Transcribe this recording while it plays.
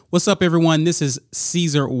What's up, everyone? This is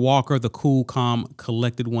Caesar Walker, the cool, calm,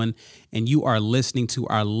 collected one, and you are listening to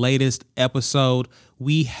our latest episode.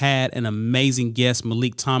 We had an amazing guest,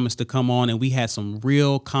 Malik Thomas, to come on, and we had some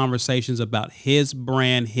real conversations about his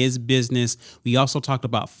brand, his business. We also talked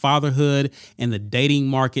about fatherhood and the dating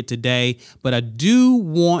market today, but I do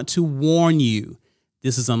want to warn you,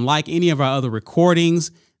 this is unlike any of our other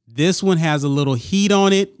recordings. This one has a little heat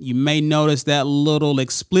on it. You may notice that little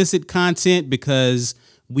explicit content because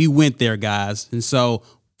we went there, guys. And so,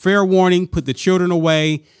 fair warning, put the children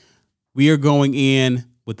away. We are going in.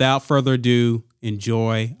 Without further ado,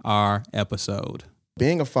 enjoy our episode.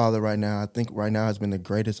 Being a father right now, I think right now has been the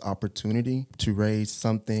greatest opportunity to raise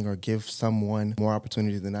something or give someone more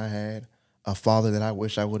opportunity than I had, a father that I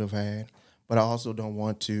wish I would have had. But I also don't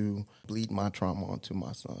want to bleed my trauma onto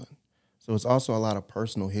my son. So it's also a lot of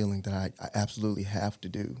personal healing that I absolutely have to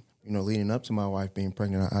do. You know, leading up to my wife being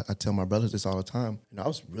pregnant, I tell my brothers this all the time. You know, I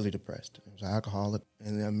was really depressed. I was an alcoholic.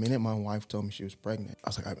 And the minute my wife told me she was pregnant, I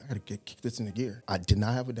was like, I got to kick this into gear. I did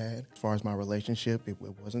not have a dad. As far as my relationship, it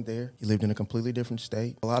wasn't there. He lived in a completely different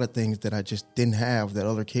state. A lot of things that I just didn't have that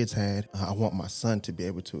other kids had, I want my son to be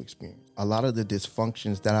able to experience. A lot of the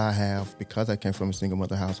dysfunctions that I have because I came from a single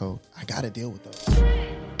mother household, I got to deal with those.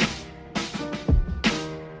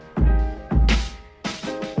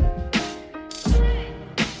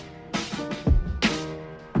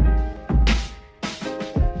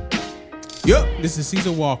 Yep, this is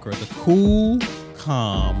Caesar Walker, the cool,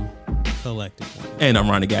 calm, collected one. And I'm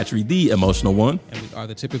Ronnie Gatry, the emotional one. And we are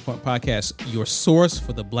the Tipping Point Podcast, your source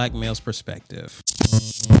for the black male's perspective.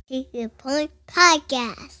 Tipping Point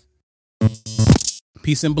Podcast.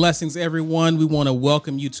 Peace and blessings, everyone. We want to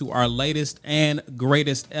welcome you to our latest and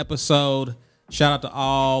greatest episode. Shout out to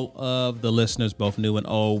all of the listeners, both new and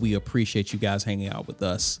old. We appreciate you guys hanging out with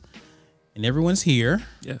us. And everyone's here.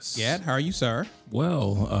 Yes. Gad, how are you, sir?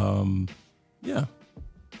 Well, yeah.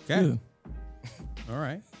 Okay. Good. All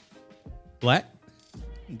right. Black?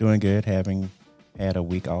 Doing good, having had a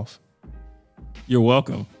week off. You're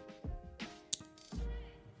welcome.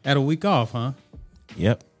 Had a week off, huh?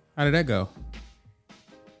 Yep. How did that go?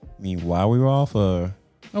 I mean, while we were off, Oh,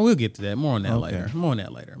 we'll get to that. More on that Okay. later. More on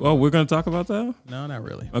that later. Well, we're going to talk about that? No, not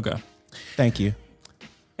really. Okay. thank you.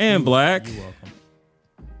 And Black, You're welcome.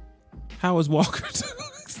 how is Walker?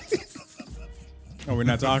 Oh, we're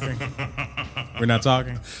not talking? We're not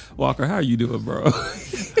talking? Walker, how are you doing, bro?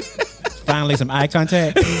 Finally, some eye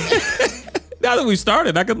contact. Now that we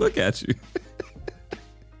started, I can look at you.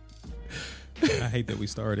 I hate that we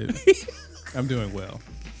started. I'm doing well.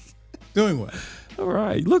 Doing well. All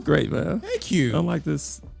right. You look great, man. Thank you. Unlike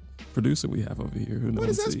this producer we have over here. Who knows? What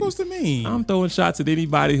is that supposed to mean? I'm throwing shots at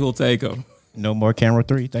anybody who'll take them. No more camera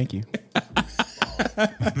 3. Thank you.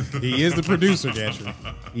 He is the producer, Gatry.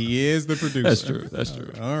 He is the producer. That's true. That's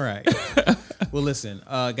true. All right. Well, listen,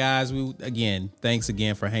 guys, thanks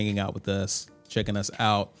again for hanging out with us, checking us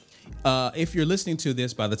out. If you're listening to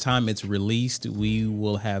this, by the time it's released, we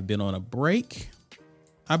will have been on a break,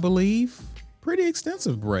 I believe. Pretty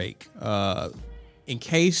extensive break. In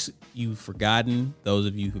case you've forgotten, those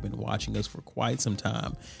of you who've been watching us for quite some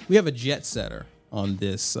time, we have a jet setter on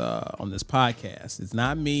this podcast. It's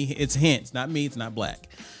not me. It's him. It's not me. It's not Black.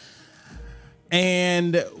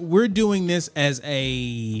 And we're doing this as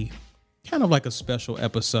a kind of like a special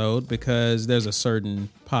episode because there's a certain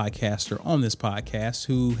podcaster on this podcast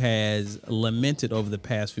who has lamented over the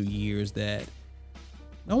past few years that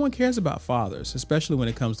no one cares about fathers, especially when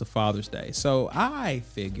it comes to Father's Day. So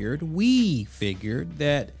we figured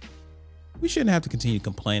that we shouldn't have to continue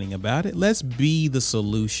complaining about it. Let's be the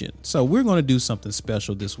solution. So we're going to do something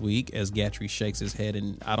special this week as Gatry shakes his head,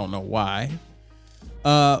 and I don't know why.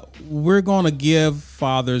 We're going to give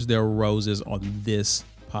fathers their roses on this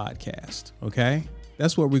podcast. Okay?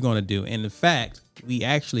 That's what we're going to do. And in fact, we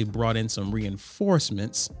actually brought in some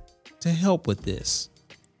reinforcements to help with this.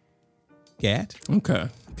 Gat? Okay.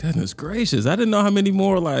 Goodness gracious. I didn't know how many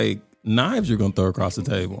more knives you're going to throw across the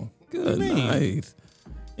table. Good night. Anyway. I just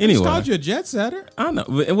Anyway. called you a jet setter. I know.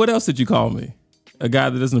 And what else did you call me? A guy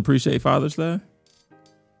that doesn't appreciate Father's Day?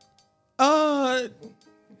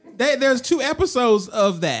 There's 2 episodes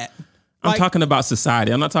of that. I'm talking about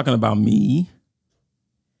society. I'm not talking about me.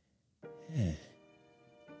 I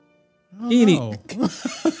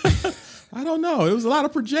don't know. It was a lot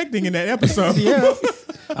of projecting in that episode. Yeah.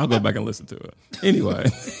 I'll go back and listen to it. Anyway.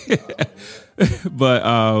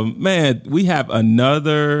 But, man, we have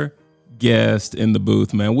another guest in the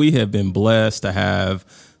booth, man. We have been blessed to have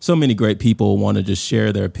so many great people want to just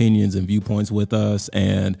share their opinions and viewpoints with us.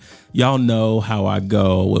 And y'all know how I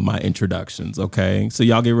go with my introductions, okay? So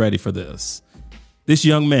y'all get ready for this. This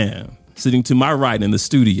young man sitting to my right in the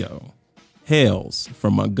studio, hails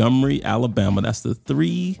from Montgomery, Alabama. That's the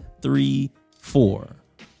 334.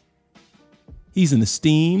 He's an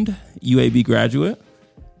esteemed UAB graduate.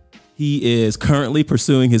 He is currently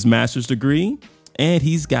pursuing his master's degree, and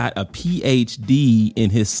he's got a PhD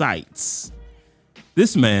in his sights.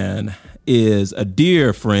 This man is a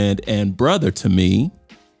dear friend and brother to me.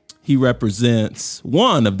 He represents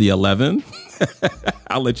one of the 11.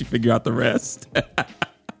 I'll let you figure out the rest.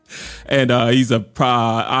 And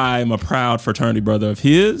I'm a proud fraternity brother of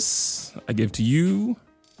his. I give to you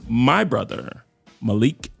my brother,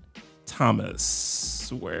 Malik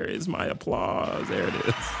Thomas. Where is my applause? There it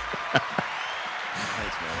is.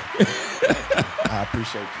 Thanks, man. I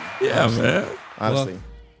appreciate you. Yeah, honestly, man. Honestly.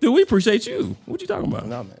 Dude, we appreciate you. What you talking about?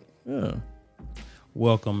 No, man. Yeah.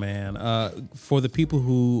 Welcome, man. For the people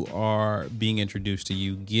who are being introduced to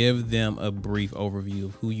you, give them a brief overview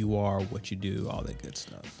of who you are, what you do, all that good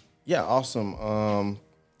stuff. Yeah, awesome.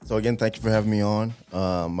 So again, thank you for having me on.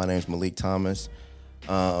 My name is Malik Thomas.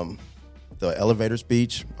 The elevator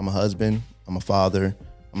speech, I'm a husband, I'm a father,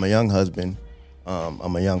 I'm a young husband,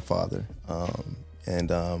 I'm a young father.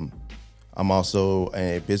 And I'm also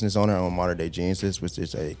a business owner on Modern Day Geniuses, which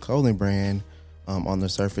is a clothing brand on the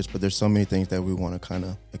surface, but there's so many things that we want to kind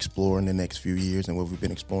of explore in the next few years and what we've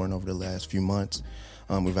been exploring over the last few months.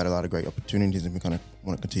 We've had a lot of great opportunities, and we kind of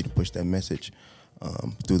want to continue to push that message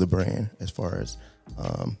through the brand as far as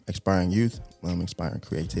inspiring youth, inspiring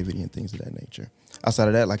creativity and things of that nature. Outside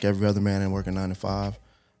of that, like every other man, I'm working 9 to 5.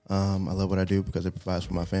 I love what I do because it provides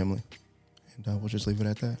for my family, and we'll just leave it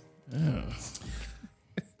at that. Yeah.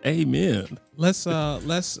 Amen. Let's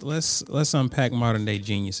unpack Modern Day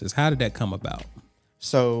Geniuses. How did that come about?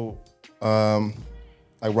 So,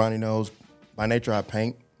 like Ronnie knows, by nature I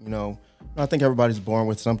paint. I think everybody's born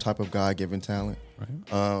with some type of God-given talent,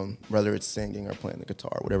 right? Whether it's singing or playing the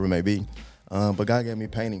guitar, whatever it may be. But God gave me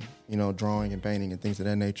painting, drawing and painting and things of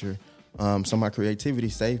that nature. So my creativity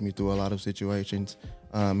saved me through a lot of situations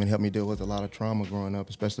and helped me deal with a lot of trauma growing up,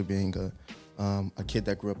 especially being a kid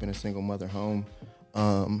that grew up in a single mother home.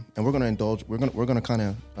 And we're gonna indulge. We're gonna kind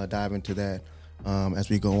of dive into that as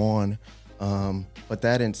we go on. But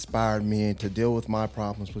that inspired me to deal with my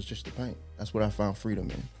problems was just to paint. That's what I found freedom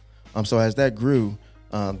in. So as that grew,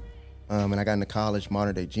 and I got into college,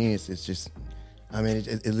 Modern Day Genius, it's just,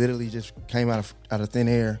 it literally just came out of thin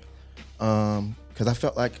air. Because I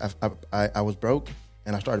felt like I was broke,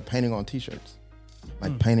 and I started painting on T-shirts,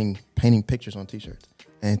 like painting pictures on T-shirts.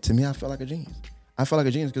 And to me, I felt like a genius. I felt like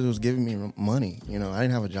a genius because it was giving me money. I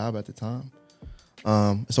didn't have a job at the time.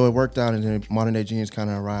 So it worked out, and then Modern Day Genius kind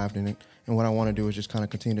of arrived. And what I want to do is just kind of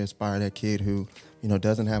continue to inspire that kid who,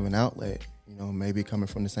 doesn't have an outlet, maybe coming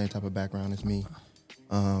from the same type of background as me,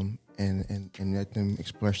 and let them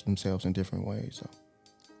express themselves in different ways.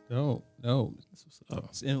 So. No.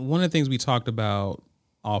 And one of the things we talked about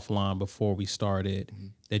offline before we started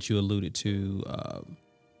that you alluded to,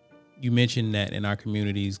 you mentioned that in our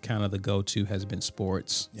communities, kind of the go-to has been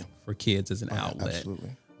sports for kids as an outlet.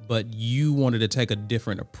 Absolutely. But you wanted to take a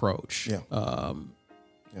different approach. Yeah.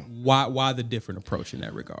 Why the different approach in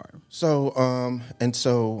that regard? So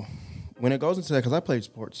when it goes into that, because I played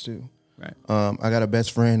sports too. Right. I got a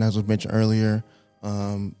best friend, as was mentioned earlier,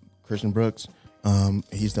 Christian Brooks.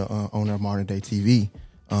 He's the owner of Modern Day TV.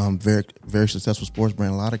 Very, very successful sports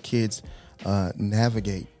brand. A lot of kids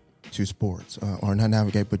navigate to sports, or not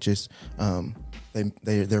navigate, but just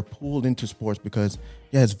they're pulled into sports because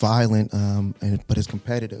it's violent, but it's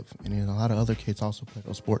competitive, and a lot of other kids also play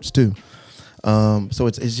those sports too. So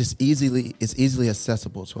it's just easily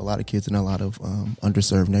accessible to a lot of kids in a lot of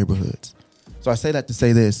underserved neighborhoods. So I say that to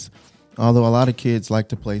say this: although a lot of kids like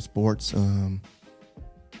to play sports,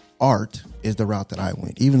 art is the route that I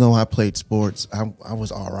went. Even though I played sports, I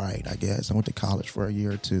was all right, I guess. I went to college for a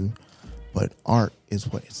year or two. But art is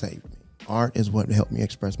what saved me. Art is what helped me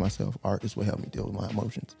express myself. Art is what helped me deal with my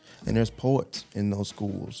emotions. And there's poets in those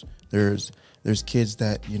schools. There's kids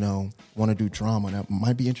that, want to do drama and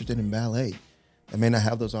might be interested in ballet. That may not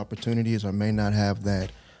have those opportunities or may not have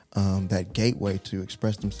that gateway to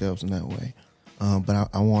express themselves in that way. But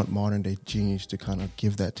I want Modern Day Genius to kind of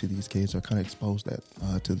give that to these kids or kind of expose that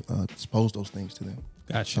expose those things to them.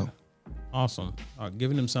 Gotcha. So. Awesome.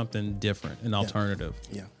 Giving them something different, an alternative.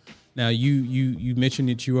 Yeah. Now you mentioned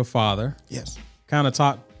that you're a father. Yes. Kind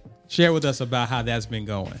of share with us about how that's been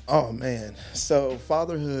going. Oh man. So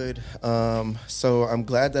fatherhood. So I'm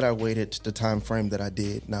glad that I waited the time frame that I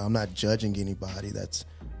did. Now I'm not judging anybody. That's,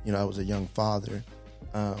 I was a young father.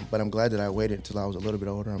 But I'm glad that I waited until I was a little bit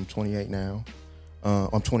older. I'm 28 now.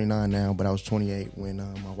 I'm 29 now, but I was 28 when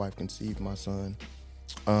my wife conceived my son.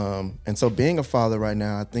 And so being a father right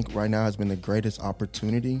now, I think right now has been the greatest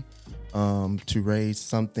opportunity to raise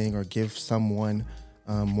something or give someone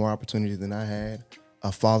more opportunity than I had,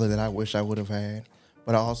 a father that I wish I would have had.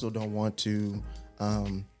 But I also don't want to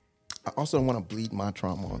bleed my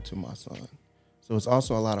trauma onto my son. So it's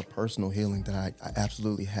also a lot of personal healing that I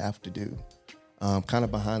absolutely have to do, kind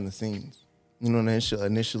of behind the scenes.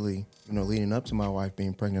 Initially, leading up to my wife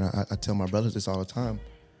being pregnant, I tell my brothers this all the time.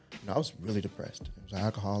 I was really depressed. I was an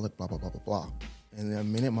alcoholic, blah, blah, blah, blah, blah. And the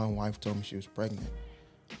minute my wife told me she was pregnant,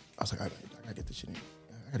 I was like, I gotta get this shit in.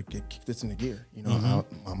 I gotta kick this into gear.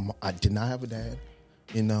 I did not have a dad.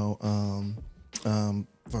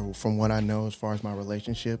 From what I know, as far as my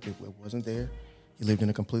relationship, it wasn't there. He lived in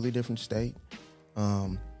a completely different state.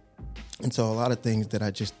 And so a lot of things that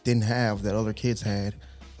I just didn't have that other kids had,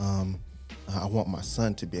 I want my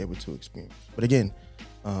son to be able to experience. But again,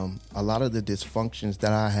 a lot of the dysfunctions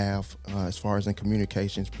that I have as far as in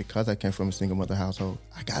communications, because I came from a single mother household,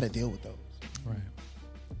 I got to deal with those.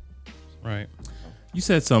 Right. You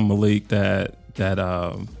said something, Malik, that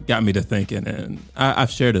got me to thinking, and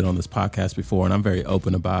I've shared it on this podcast before, and I'm very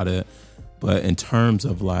open about it. But in terms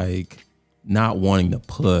of like not wanting to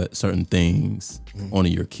put certain things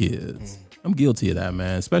onto your kids, I'm guilty of that,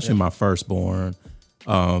 man. Especially my firstborn.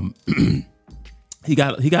 He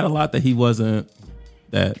got a lot that he wasn't,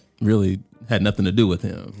 that really had nothing to do with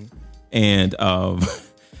him. And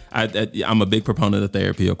I'm a big proponent of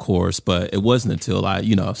therapy, of course, but it wasn't until I,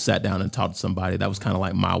 sat down and talked to somebody that was kind of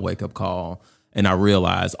like my wake up call, and I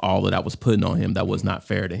realized all that I was putting on him that was not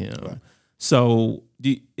fair to him. Right. So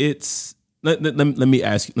let me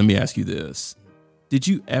ask you this: did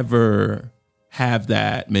you ever have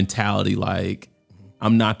that mentality, like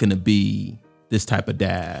I'm not going to be this type of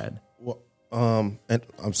dad? And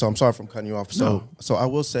I'm sorry for cutting you off. So I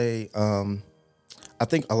will say, I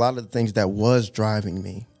think a lot of the things that was driving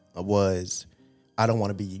me was I don't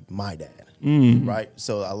want to be my dad, right?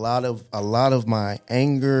 So a lot of my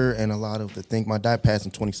anger and a lot of the thing. My dad passed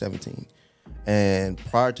in 2017, and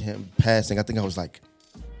prior to him passing, I think I was like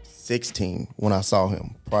 16 when I saw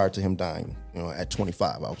him. Prior to him dying, at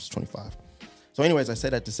 25, I was 25. So, anyways, I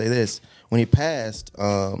said that to say this: when he passed,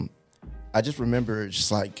 I just remember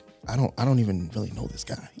just like. I don't even really know this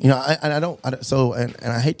guy.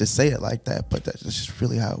 I hate to say it like that, but that's just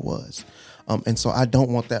really how it was. And so I don't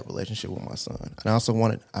want that relationship with my son. And I also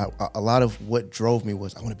wanted, a lot of what drove me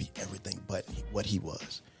was I want to be everything but what he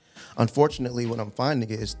was. Unfortunately, what I'm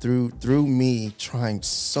finding is through me trying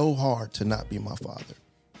so hard to not be my father,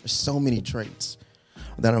 there's so many traits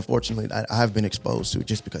that unfortunately I've been exposed to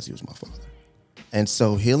just because he was my father. And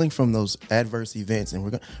so healing from those adverse events, and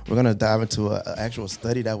we're gonna dive into an actual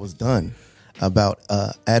study that was done about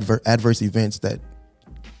adverse events that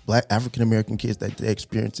Black African American kids that they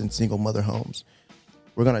experience in single mother homes.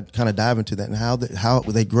 We're gonna kind of dive into that and how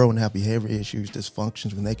they grow and have behavior issues,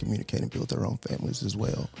 dysfunctions when they communicate and build their own families as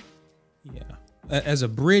well. Yeah. As a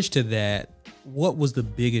bridge to that, what was the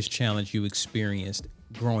biggest challenge you experienced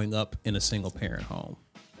growing up in a single parent home?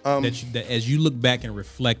 That as you look back and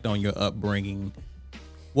reflect on your upbringing,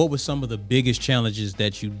 what were some of the biggest challenges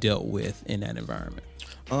that you dealt with in that environment?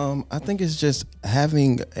 I think it's just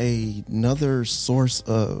having another source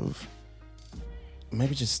of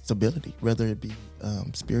maybe just stability, whether it be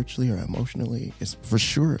spiritually or emotionally. It's for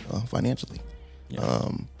sure financially. Yeah.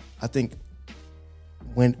 I think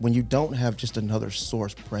when you don't have just another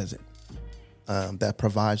source present that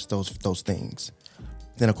provides those things,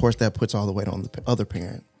 then of course that puts all the weight on the other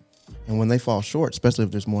parent. And when they fall short, especially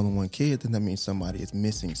if there's more than one kid, then that means somebody is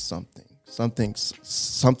missing something. Something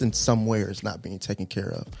somewhere is not being taken care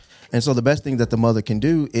of. And so the best thing that the mother can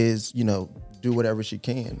do is, do whatever she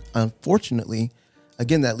can. Unfortunately,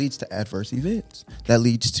 again, that leads to adverse events. That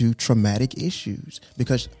leads to traumatic issues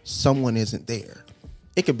because someone isn't there.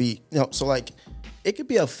 It could be, it could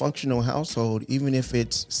be a functional household, even if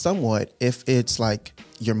it's like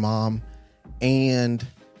your mom and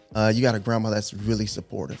you got a grandma that's really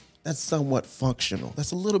supportive. That's somewhat functional.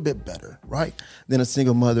 That's a little bit better, right? Than a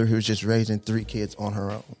single mother who's just raising 3 kids on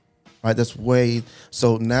her own, right?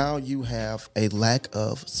 So now you have a lack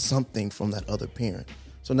of something from that other parent.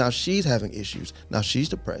 So now she's having issues. Now she's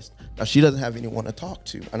depressed. Now she doesn't have anyone to talk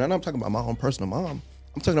to. And I'm not talking about my own personal mom.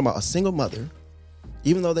 I'm talking about a single mother,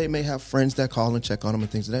 even though they may have friends that call and check on them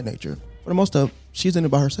and things of that nature. For the most of, she's in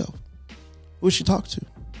it by herself. Who does she talk to?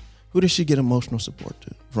 Who does she get emotional support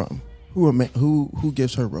from? Who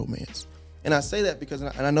gives her romance? And I say that because,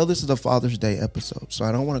 and I know this is a Father's Day episode, so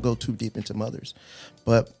I don't want to go too deep into mothers,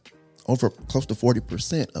 but over close to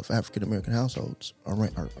 40% of African American households are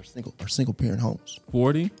single parent homes.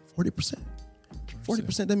 40%? 40%.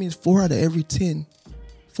 40%. That means 4 out of every 10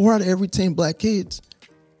 4 out of every 10 black kids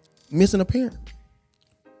missing a parent.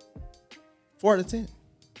 4 out of 10.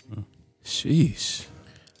 Sheesh.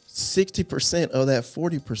 60% of that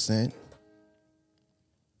 40%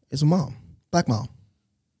 is a mom, black mom.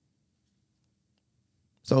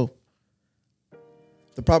 So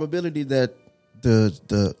the probability that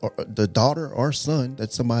the daughter or son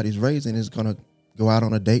that somebody's raising is going to go out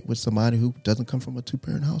on a date with somebody who doesn't come from a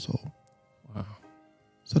 2-parent household. Wow.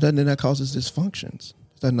 So then that causes dysfunctions.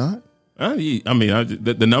 Is that not?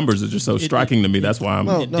 The numbers are just so striking to me. That's why I'm.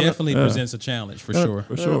 It definitely presents a challenge for sure.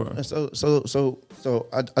 For sure. So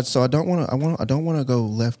I don't want to go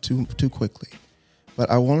left too quickly,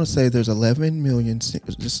 but I want to say there's 11 million.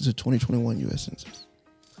 This is a 2021 U.S. Census.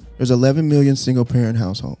 There's 11 million single parent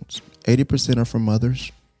households. 80% are from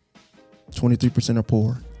mothers. 23% are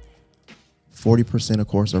poor. 40%, of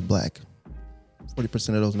course, are black. 40%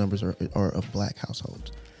 of those numbers are of black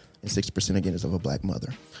households, and 6% again is of a black mother.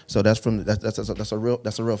 So that's a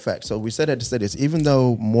real fact. So we said that to say this: even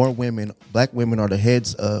though more black women are the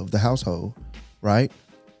heads of the household, right?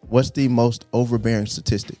 What's the most overbearing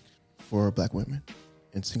statistic for black women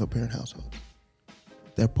in single parent households?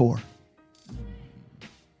 They're poor.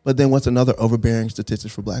 But then what's another overbearing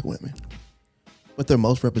statistic for black women? But they're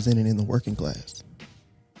most represented in the working class.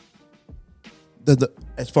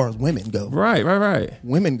 As far as women go. Right.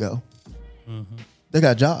 Women go. Mm-hmm. They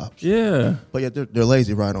got jobs. Yeah. But yet they're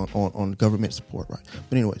lazy, right, on government support, right?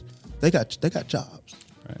 But anyways, they got jobs.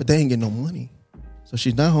 Right. But they ain't getting no money. So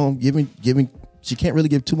she's not home giving she can't really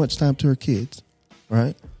give too much time to her kids,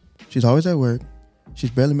 right? She's always at work. She's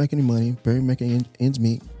barely making any money, barely making ends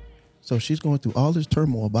meet. So she's going through all this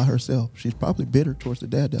turmoil by herself. She's probably bitter towards the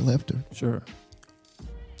dad that left her. Sure.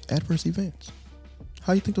 Adverse events.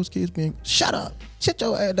 How you think those kids being, shut up, sit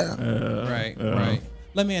your ass down. Right.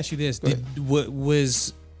 Let me ask you this.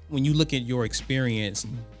 When you look at your experience,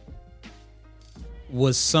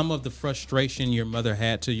 was some of the frustration your mother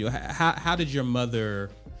had to you, how did your mother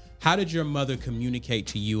communicate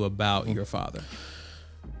to you about your father?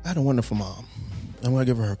 I had a wonderful mom. I'm going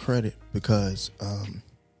to give her credit because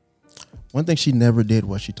one thing she never did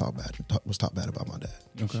was talk bad about my dad.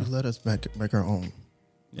 Okay. She let us make our own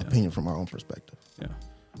opinion from our own perspective. Yeah.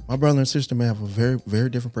 My brother and sister may have a very, very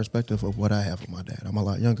different perspective of what I have of my dad. I'm a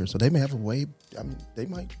lot younger, so they might have a way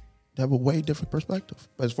different perspective.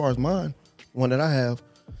 But as far as mine, one that I have,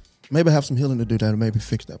 maybe I have some healing to do that, or maybe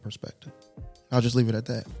fix that perspective. I'll just leave it at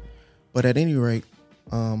that. But at any rate,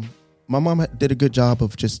 my mom did a good job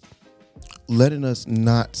of just letting us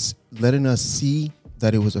see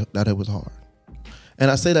that it was hard. And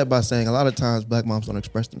I say that by saying a lot of times black moms don't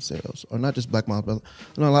express themselves, or not just black moms, but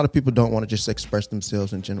a lot of people don't want to just express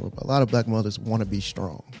themselves in general. But a lot of black mothers want to be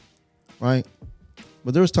strong, right?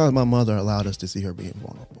 But there was times my mother allowed us to see her being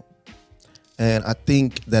vulnerable. And I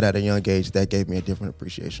think that at a young age, that gave me a different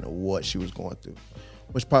appreciation of what she was going through,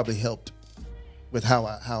 which probably helped with how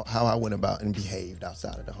I went about and behaved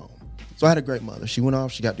outside of the home. So I had a great mother. She went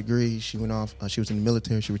off, she got degrees, she went off, she was in the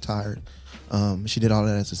military, she retired. She did all of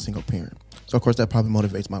that as a single parent. So of course that probably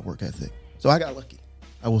motivates my work ethic. So I got lucky.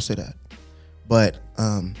 I will say that. But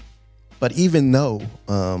even though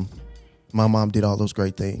my mom did all those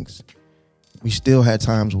great things, we still had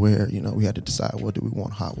times where, we had to decide, well, do we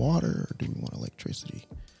want hot water or do we want electricity?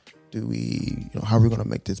 Do we, how are we going to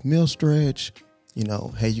make this meal stretch?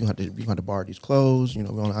 Hey, you have to borrow these clothes. I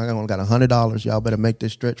only got $100. Y'all better make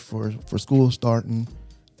this stretch for school starting.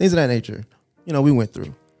 Things of that nature. We went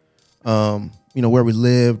through. Where we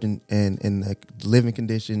lived and the living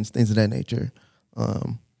conditions, things of that nature.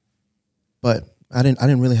 But I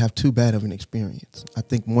didn't really have too bad of an experience. I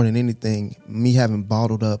think more than anything, me having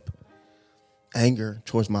bottled up anger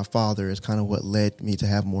towards my father is kind of what led me to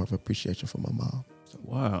have more of appreciation for my mom. So.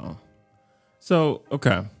 Wow. So,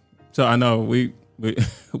 okay. So I know we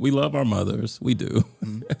love our mothers. We do.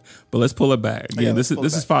 Mm-hmm. But let's pull it back. Again, this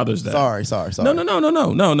is Father's Day. Sorry.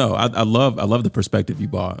 No. I love the perspective you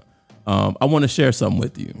brought. I want to share something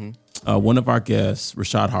with you. Mm-hmm. One of our guests,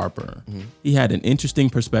 Rashad Harper, mm-hmm. he had an interesting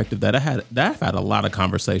perspective that I've had a lot of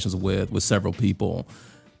conversations with several people.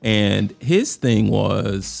 And his thing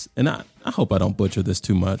was, and I hope I don't butcher this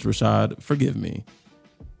too much, Rashad, forgive me.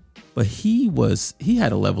 But he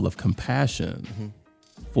had a level of compassion mm-hmm.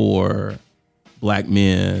 for black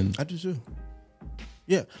men. I do too.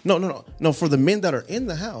 Yeah. No. For the men that are in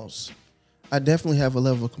the house, I definitely have a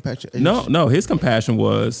level of compassion. No. His compassion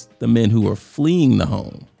was the men who were fleeing the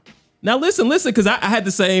home. Now listen, because I had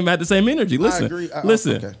the same energy. Listen, I agree.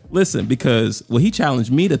 Listen, because what he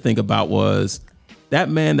challenged me to think about was that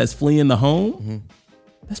man that's fleeing the home. Mm-hmm.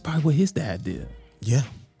 That's probably what his dad did. Yeah.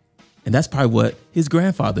 And that's probably what his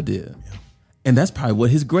grandfather did. Yeah. And that's probably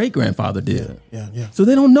what his great grandfather did. Yeah. So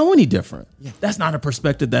they don't know any different. Yeah. That's not a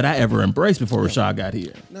perspective that I ever embraced before Rashad got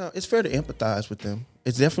here. No, it's fair to empathize with them.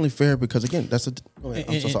 It's definitely fair because, again, that's a. Go ahead.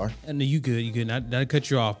 I'm so sorry. And you good. Not to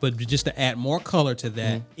cut you off, but just to add more color to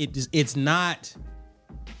that, it's not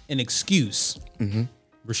an excuse.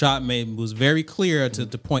 Rashad was very clear to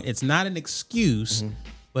the point. It's not an excuse,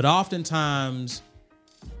 but oftentimes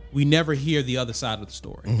we never hear the other side of the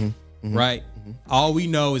story. Right? All we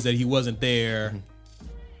know is that he wasn't there.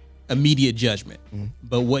 Immediate judgment.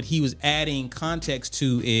 But what he was adding context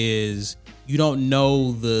to is you don't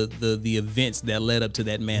know the events that led up to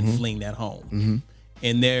that man fleeing that home.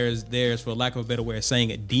 And there's, for lack of a better way of saying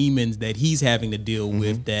it, demons that he's having to deal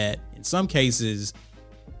with that in some cases.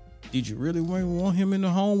 Did you really want him in the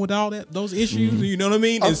home with all those issues? You know what I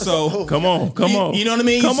mean? And so come on. You know what I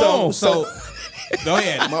mean? Come on. So go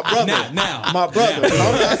ahead. My brother. Now. My brother.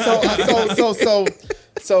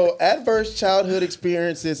 So Adverse Childhood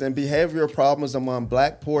Experiences and Behavioral Problems Among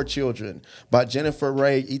Black Poor Children by Jennifer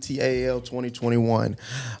Ray, ETAL 2021.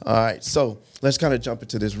 All right, so let's kind of jump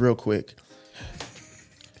into this real quick.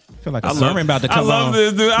 I feel like a sermon about to come on. I love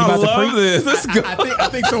this, dude. I love this. Let's go. I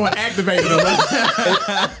think someone activated him.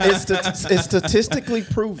 It's statistically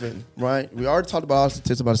proven, right? We already talked about all the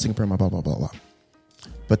statistics about a single parent, blah, blah, blah, blah.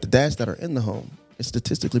 But the dads that are in the home, it's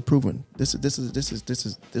statistically proven. This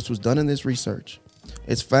was done in this research.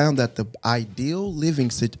 It's found that the ideal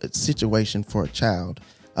living situation for a child,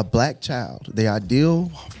 a black child, the ideal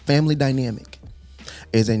family dynamic,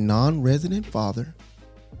 is a non-resident father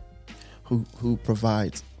who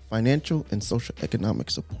provides financial and social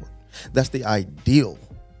economic support. That's the ideal.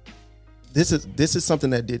 This is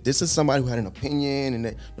something that did. This is somebody who had an opinion,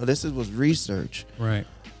 and this was research. Right.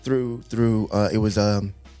 Through it was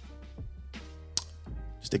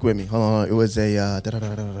stick with me. Hold on. It was a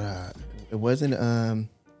it wasn't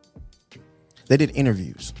they did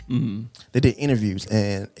interviews. They did interviews,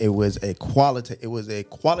 and it was a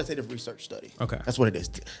qualitative research study. Okay. That's what it is.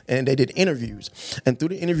 And they did interviews. And through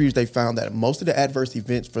the interviews they found that most of the adverse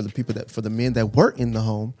events for the men that were in the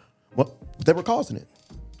home, they were causing it.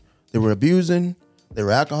 They were abusing, they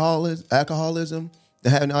were alcoholism, they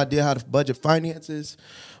had no idea how to budget finances,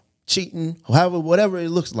 cheating, whatever it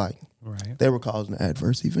looks like. Right. They were causing the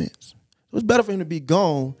adverse events. It was better for him to be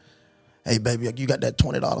gone. Hey, baby, you got that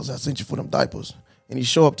 $20 I sent you for them diapers. And he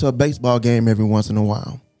show up to a baseball game every once in a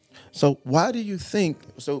while. So why do you think,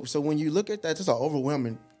 so when you look at that, it's an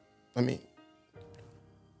overwhelming,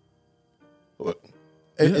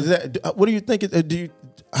 is that, what do you think,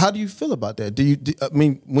 how do you feel about that?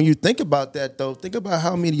 When you think about that, though, think about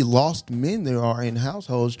how many lost men there are in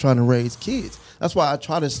households trying to raise kids. That's why I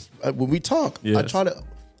try to, when we talk, I try to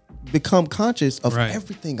become conscious of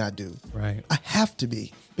everything I do. Right. I have to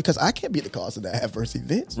be, because I can't be the cause of the adverse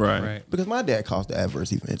events. Right. Because my dad caused the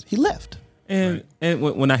adverse events. He left. And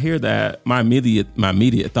when I hear that, my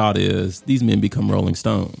immediate thought is these men become Rolling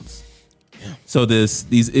Stones. Yeah. So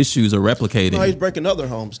these issues are replicating. No, he's breaking other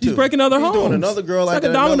homes too. He's breaking other homes. Doing another girl like like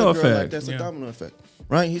that. A domino another girl effect. Like that's a domino effect.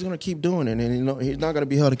 Right? He's going to keep doing it, and he's not going to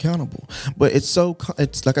be held accountable. But it's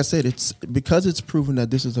like I said, it's because it's proven that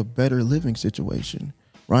this is a better living situation,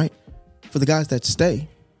 right? For the guys that stay,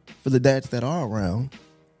 for the dads that are around,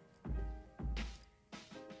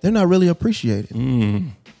 they're not really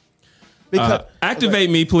appreciated. Because activate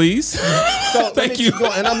me, please. So Thank you.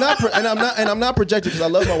 And I'm not projecting because I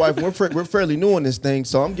love my wife. We're fairly new in this thing,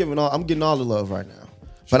 so I'm getting all the love right now.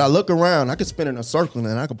 But I look around, I can spin in a circle,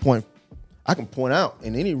 and I can point out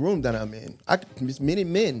in any room that I'm in. There's many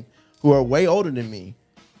men who are way older than me.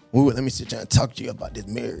 Ooh, let me sit down and talk to you about this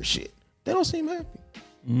marriage shit. They don't seem happy.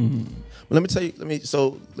 But let me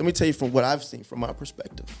tell you from what I've seen from my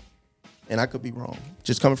perspective, and I could be wrong.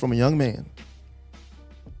 Just coming from a young man,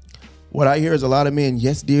 what I hear is a lot of men,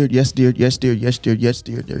 yes, dear,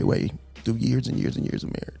 their way through years and years and years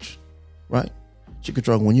of marriage, right? She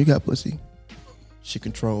controlled when you got pussy. She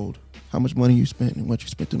controlled how much money you spent and what you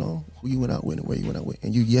spent it on, who you went out with and where you went out with,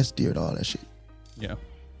 and you yes, dear to all that shit. Yeah.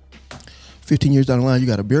 15 years down the line, you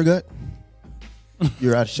got a beer gut.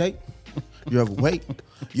 You're out of shape. You're overweight.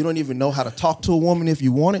 You don't even know how to talk to a woman if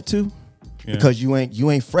you wanted to, because you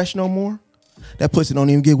ain't fresh no more. That pussy don't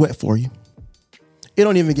even get wet for you. It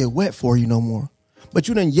don't even get wet for you no more. But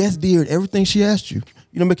you done yes deared everything she asked you.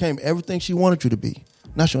 You done became everything she wanted you to be.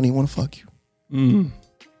 Now she don't even want to fuck you.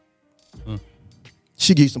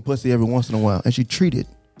 She gives some pussy every once in a while, and she treat it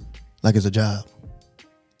like it's a job.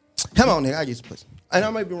 Come on, nigga, I get some pussy. And I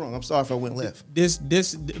might be wrong. I'm sorry if I went left.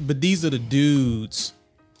 But these are the dudes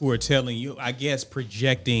who are telling you, I guess,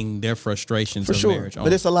 projecting their frustrations For of sure. marriage.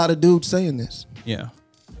 But it's a lot of dudes saying this. Yeah.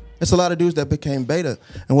 It's a lot of dudes that became beta.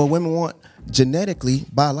 And what women want genetically,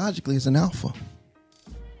 biologically, is an alpha.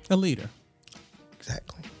 A leader.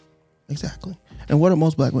 Exactly. And what are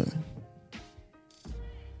most black women?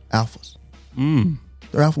 Alphas.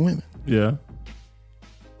 They're alpha women. Yeah.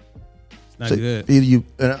 It's not good. Either you,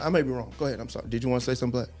 and I may be wrong. Go ahead. I'm sorry. Did you want to say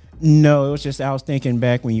something, Black? No, it was just I was thinking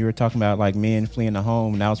back when you were talking about like men fleeing the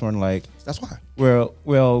home, and I was wondering like, That's why.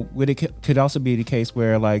 well, would it could also be the case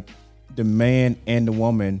where like the man and the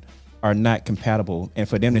woman are not compatible, and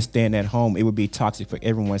for them to stay in that home, it would be toxic for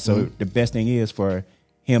everyone. So the best thing is for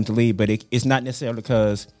him to leave, but it's not necessarily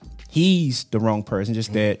because he's the wrong person.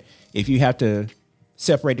 Just that if you have to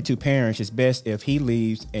separate the two parents, it's best if he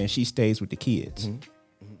leaves and she stays with the kids.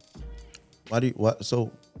 Why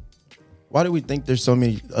do we think there's so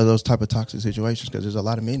many of those type of toxic situations? Because there's a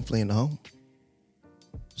lot of men fleeing the home.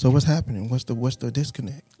 So what's happening? What's the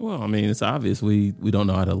disconnect? Well, I mean, it's obvious we don't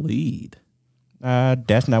know how to lead.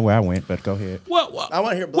 That's not where I went, but go ahead. Well, I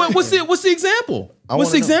want to hear Black. what's the example?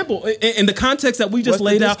 What's the example in the context that we just What's the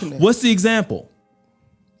laid out? disconnect? What's the example?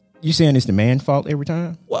 You saying it's the man's fault every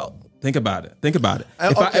time? Well, think about it. Wait.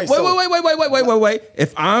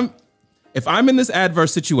 If I'm in this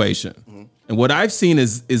adverse situation, and what I've seen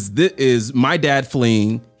is my dad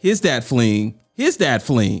fleeing, his dad fleeing, his dad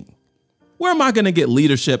fleeing. Where am I going to get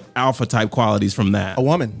leadership alpha type qualities from that? A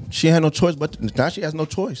woman, she had no choice, but now she has no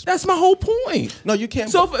choice. That's my whole point. No, you can't.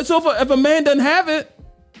 So if a man doesn't have it,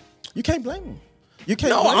 you can't blame him. You can't.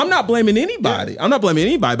 no, blame I'm him. not blaming anybody. I'm not blaming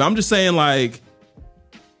anybody, but I'm just saying like,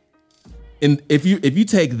 if you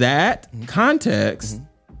take that context,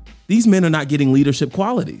 these men are not getting leadership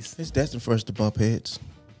qualities. It's destined for us to bump heads.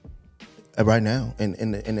 Right now, in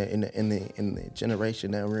the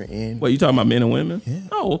generation that we're in. What, you talking about men and women? Yeah.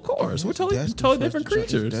 Oh, of course. We're totally different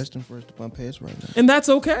creatures. It's destined for us to bump heads right now. And that's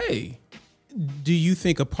okay. Do you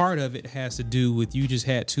think a part of it has to do with you just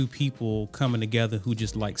had two people coming together who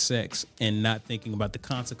just like sex and not thinking about the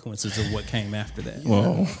consequences of what came after that?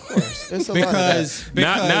 Well, Of course. It's a lot of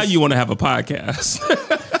that. now you want to have a podcast.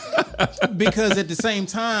 Because at the same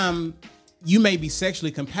time, you may be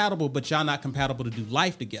sexually compatible, but y'all not compatible to do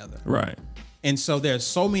life together. Right. And so there's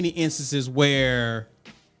so many instances where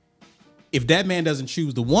if that man doesn't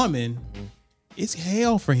choose the woman, it's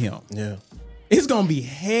hell for him. Yeah. It's going to be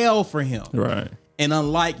hell for him. Right. And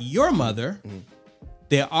unlike your mother,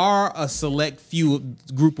 there are a select few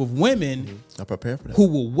group of women I prepare for that. who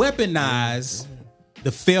will weaponize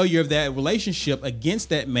the failure of that relationship against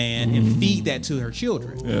that man and feed that to her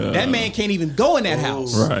children. Yeah. That man can't even go in that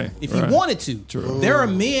house if he wanted to. True. There are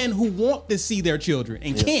men who want to see their children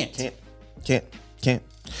and can't. Can't.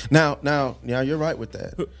 Now, you're right with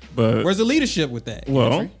that. But Where's the leadership with that?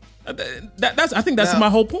 well, I think that's Now- my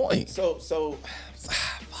whole point. So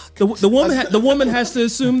The woman has to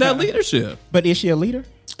assume that leadership. But is she a leader?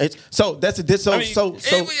 it's so that's a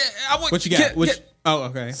What you got? Oh,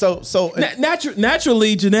 okay. so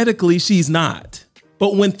Naturally, genetically, she's not.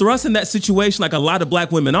 But when thrust in that situation, like a lot of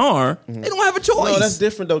black women are, they don't have a choice. no, that's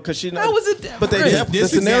different though, because she. How is it different? But the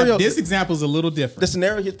scenario. This example is a little different. The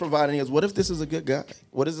scenario he's providing is: what if this is a good guy?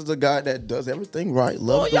 What if this is a guy that does everything right,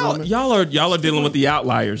 Well, loves the woman? y'all are dealing with the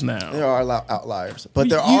outliers now. There are a lot outliers, but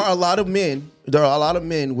there are a lot of men. There are a lot of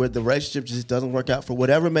men where the relationship just doesn't work out for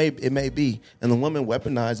whatever it may be, and the woman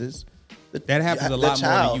weaponizes. That happens a lot more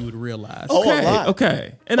than you would realize. Oh, a lot.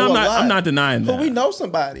 Okay. And Oh, a I'm lot. not denying that. But we know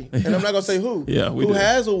somebody, and I'm not gonna say who. Yeah, we who do.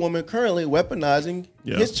 has a woman currently weaponizing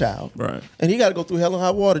Yeah. his child, Right. And he got to go through hell and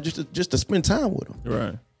high water just to spend time with him.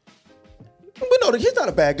 Right. We know that he's not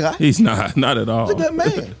a bad guy. He's not at all. He's a good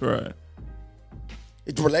man. Right.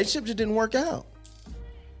 The relationship just didn't work out.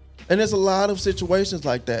 And there's a lot of situations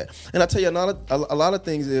like that. And I tell you, a lot of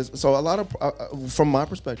things is, so a lot of, from my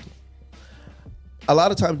perspective, a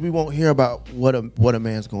lot of times we won't hear about what a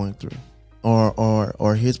man's going through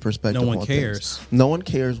or his perspective. No one on cares. things. No one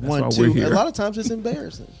cares. why One, we're two. here. And a lot of times it's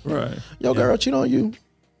embarrassing. Right. Yo, girl, cheat on you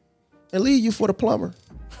and leave you for the plumber.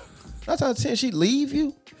 9 times out of 10, she leave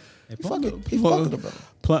you. He fucking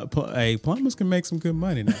about it. Hey, plumbers can make some good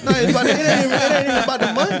money now. No, it ain't even about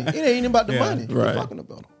the money. It ain't even about the money. right. He fucking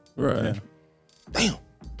about him. Right. Yeah. Damn,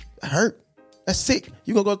 that hurt. That's sick.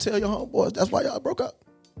 You gonna go tell your homeboys that's why y'all broke up?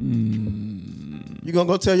 You gonna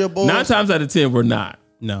go tell your boys? 9 times out of 10, we're not.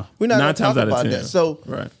 No. We're not 9 gonna times talk out of about 10. that. So,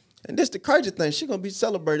 Right. and this the crazy thing. She gonna be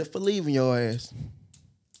celebrated for leaving your ass.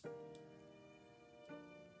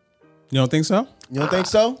 You don't think so? You don't think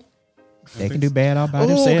so? They can do bad all by Oh,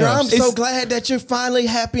 themselves. girl, I'm so glad that you're finally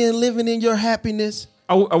happy and living in your happiness.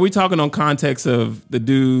 Are we talking on context of the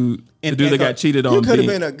dude that got cheated on? You could have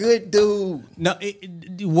being- been a good dude. No.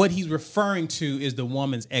 what he's referring to is the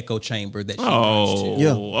woman's echo chamber that she runs to.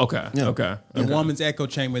 Yeah. Okay. Yeah. Okay. The woman's echo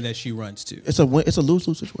chamber that she runs to. It's a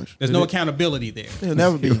lose-lose situation. There's no accountability there. It'll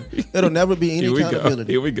never be. It'll never be any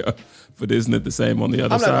accountability. Here we go. But isn't it the same on the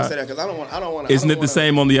other I'm not side? gonna say that because I don't want. Isn't it the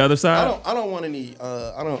same on the other side? I don't want any.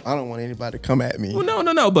 I don't want anybody to come at me. Well,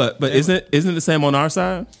 no. But isn't it the same on our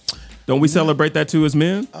side? Don't we celebrate that too as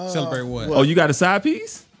men? Celebrate what? Oh, you got a side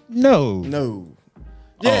piece? No.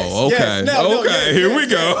 Yes, okay. Yes. No, yes, Here yes, we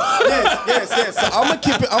go. Yes. So I'm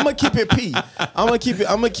gonna keep it P. I'm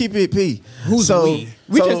gonna keep it P. Who's so, we?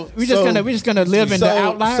 We're just gonna live in the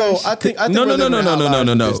outliers. So I think No. we're living in outliers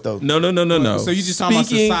with this, though. No. So you just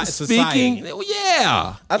talking about society?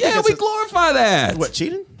 Yeah. I think it's We glorify that. What,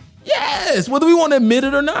 cheating? Yes, whether we want to admit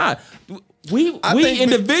it or not. We think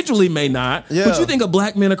individually may not, Yeah. but you think of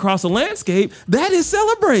black men across the landscape, that is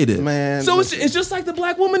celebrated. Man, So listen. it's just like the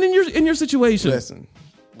black woman in your situation. Listen.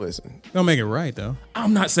 Don't make it right though.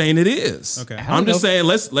 I'm not saying it is. Okay. I'm just saying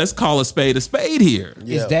let's call a spade here.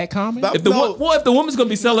 Yeah. Is that common? But- If the No. if the woman's gonna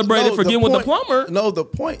be celebrated for getting with the plumber, No, the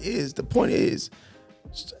point is,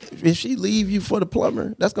 if she leave you for the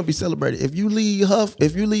plumber, that's gonna be celebrated. If you leave her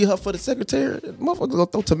for the secretary, the motherfucker gonna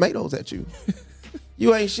throw tomatoes at you.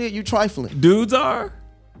 You ain't shit. You trifling. dudes are.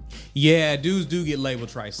 Yeah, dudes do get labeled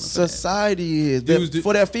trifling. for that. Society is Dudes do-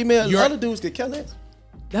 for that female. You're- Other dudes could kill that.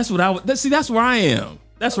 That's what I would. See, that's where I am.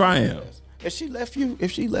 That's where I am. If she left you,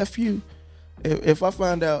 if I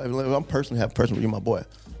find out, if I'm have personally with my boy,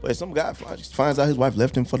 but if some guy finds out his wife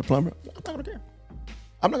left him for the plumber, I'm not gonna care.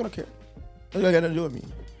 I'm not gonna care. It got nothing to do with me.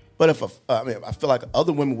 But if I feel like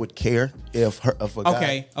other women would care if a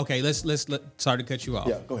guy. Okay. Let's sorry to cut you off.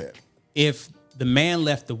 Yeah, go ahead. If the man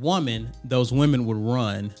left the woman, those women would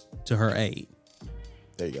run to her aid.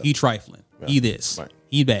 There you go. He trifling. He this. Right.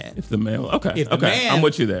 He bad. If the man, okay, If the okay, man, I'm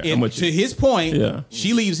with you there. if- I'm with To you. his point, Yeah.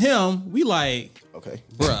 she leaves him. We like, Okay.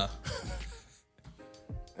 bruh.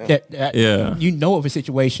 Yeah. You know of a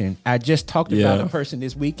situation. I just talked Yeah. about a person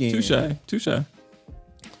this weekend. Touche. Damn,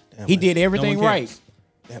 He man. did everything No one right. cares.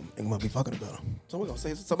 Damn, nigga must be fucking about him. So we're gonna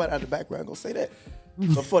say somebody out the background gonna say that.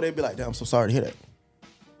 So before they be like, damn, I'm so sorry to hear that.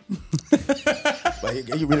 But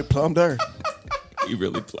he really plumbed her. You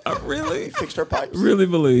really, I really, Fixed her pipes. really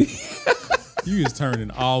believe. You is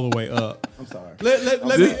turning all the way up. I'm sorry. Let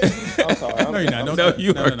me. I'm sorry. No, you're not. Don't No, do it.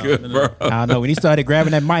 you No, are no, no, good, no, no, no. bro. I don't know. When he started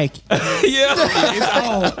grabbing that mic, Yeah. It's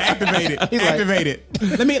on. Activate it. Activate it.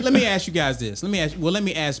 Let me ask you guys this. Let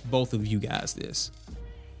me ask both of you guys this.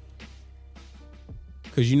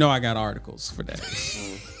 Because you know I got articles for that.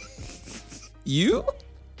 You?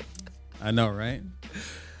 I know, right?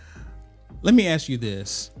 Let me ask you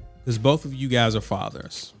this. Because both of you guys are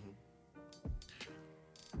fathers.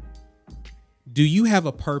 Do you have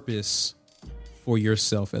a purpose for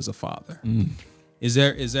yourself as a father? Is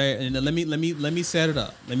there and let me set it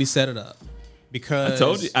up. Let me set it up.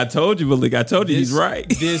 Because I told you, Malik. I told you he's right.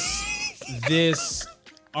 This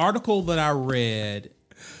article that I read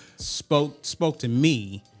spoke to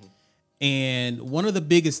me, and one of the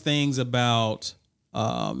biggest things about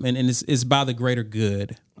and it's by the greater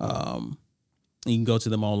good. You can go to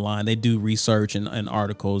them online. They do research and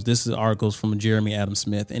articles. This is articles from Jeremy Adam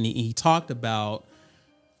Smith, and he talked about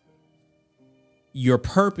your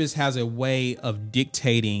purpose has a way of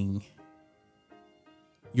dictating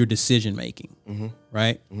your decision making,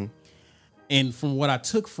 right? And from what I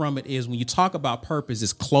took from it is when you talk about purpose,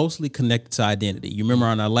 it's closely connected to identity. You remember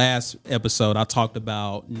on our last episode, I talked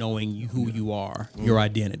about knowing who you are, your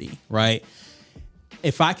identity, right?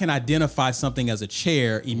 If I can identify something as a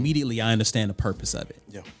chair, immediately I understand the purpose of it.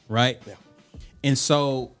 Yeah. Right? Yeah. And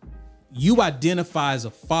so you identify as a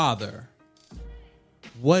father,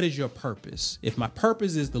 what is your purpose? If my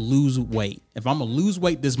purpose is to lose weight, if I'm going to lose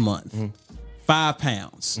weight this month, 5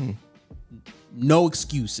 pounds, no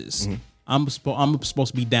excuses. I'm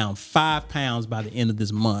supposed to be down 5 pounds by the end of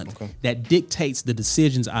this month. Okay. That dictates the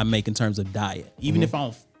decisions I make in terms of diet. Even if I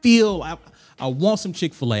don't feel I want some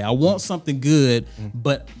Chick-fil-A, I want something good,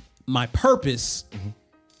 but my purpose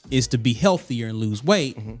is to be healthier and lose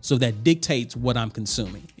weight. So that dictates what I'm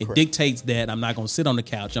consuming. It dictates that I'm not going to sit on the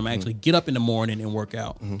couch. I'm actually get up in the morning and work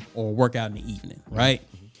out or work out in the evening, right?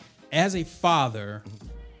 As a father,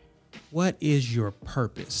 what is your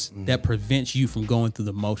purpose that prevents you from going through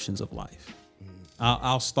the motions of life?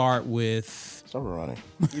 I'll start with. Stop running.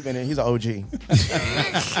 He's an OG.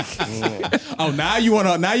 Oh, now you want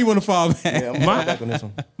to fall back. Yeah, I'm going back on this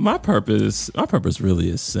one. My purpose really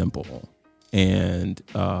is simple, and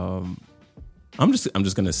I'm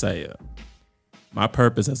just gonna say it. My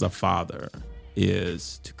purpose as a father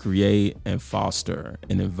is to create and foster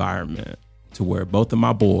an environment to where both of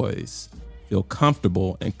my boys feel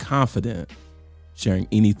comfortable and confident sharing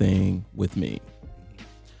anything with me.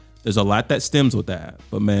 There's a lot that stems with that.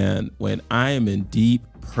 But man, when I am in deep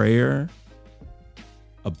prayer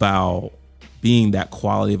about being that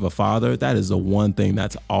quality of a father, that is the one thing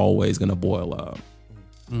that's always going to boil up.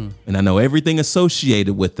 And I know everything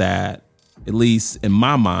associated with that, at least in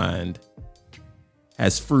my mind,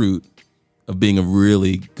 has fruit of being a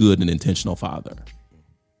really good and intentional father.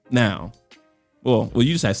 Now, well,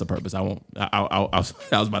 you just asked the purpose. I won't. I was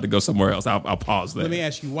about to go somewhere else. I'll pause there. Let me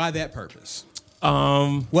ask you, why that purpose?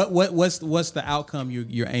 What's the outcome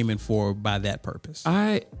you're aiming for by that purpose?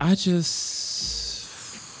 I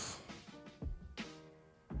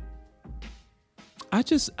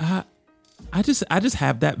just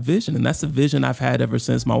have that vision, and that's the vision I've had ever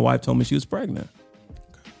since my wife told me she was pregnant.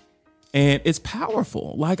 And it's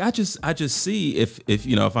powerful. Like I just see if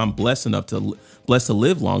I'm blessed to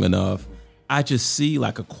live long enough, I just see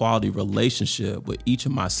like a quality relationship with each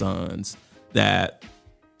of my sons that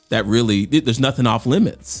really, there's nothing off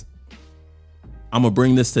limits. I'm gonna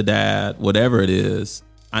bring this to dad, whatever it is.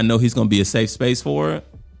 I know he's gonna be a safe space for it.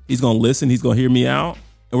 He's gonna listen. He's gonna hear me out,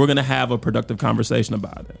 and we're gonna have a productive conversation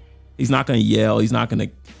about it. He's not gonna yell. He's not gonna,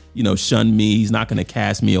 shun me. He's not gonna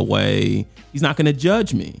cast me away. He's not gonna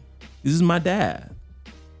judge me. This is my dad.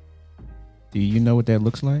 Do you know what that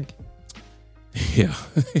looks like? Yeah.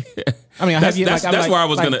 I mean, that's where I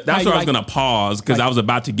was gonna pause because I was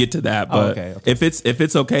about to get to that. But okay. if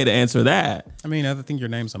it's okay to answer that, I mean, I think your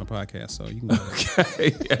name's on the podcast, so you can go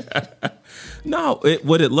ahead. Okay. No,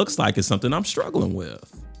 what it looks like is something I'm struggling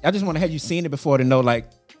with. I just want to have you seen it before to know, like.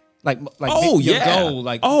 Oh your yeah. goal,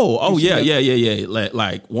 like yeah.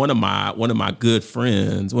 Like one of my good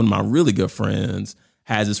friends, one of my really good friends,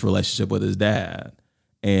 has this relationship with his dad.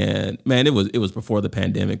 And man, it was before the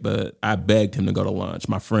pandemic, but I begged him to go to lunch,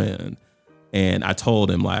 my friend. And I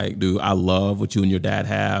told him, like, dude, I love what you and your dad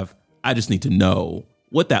have. I just need to know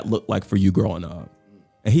what that looked like for you growing up.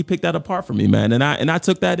 And he picked that apart for me, man. And I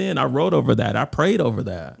took that in. I wrote over that. I prayed over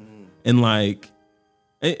that. And like,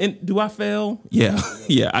 and do I fail? Yeah.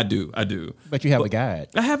 Yeah, I do. But you have a guide.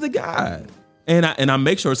 I have the guide. And I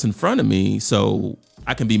make sure it's in front of me so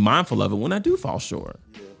I can be mindful of it when I do fall short.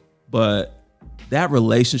 Yeah. But that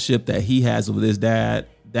relationship that he has with his dad,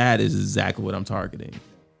 that is exactly what I'm targeting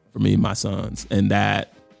for me and my sons. And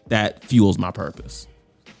that fuels my purpose.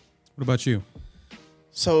 What about you?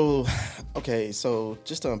 So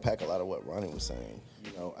just to unpack a lot of what Ronnie was saying,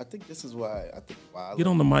 I think this is why I get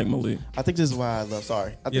on the mic, Malik. I think this is why I love.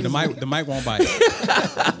 Sorry, the mic won't bite.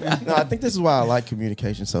 No, I think this is why I like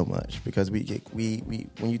communication so much, because we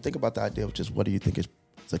when you think about the idea of just what do you think is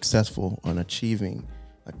successful on achieving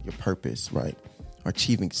like your purpose, right, or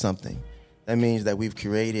achieving something, that means that we've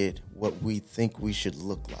created what we think we should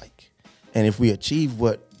look like, and if we achieve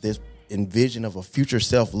what this envision of a future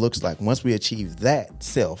self looks like, once we achieve that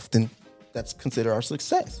self, then that's considered our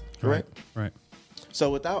success. Correct? Right. So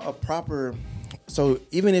without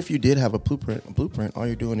even if you did have a blueprint, all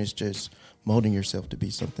you're doing is just molding yourself to be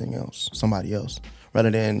somebody else, rather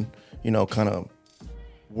than, kind of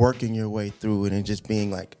working your way through it and just being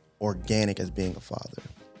like organic as being a father.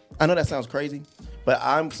 I know that sounds crazy, but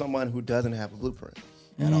I'm someone who doesn't have a blueprint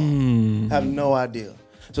at all. I have no idea.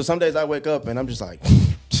 So some days I wake up and I'm just like,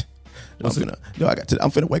 I'm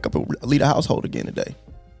finna wake up and lead a household again today.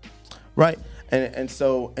 Right? And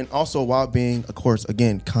also while being, of course,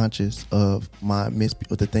 again, conscious of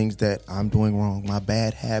the things that I'm doing wrong, my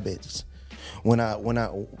bad habits.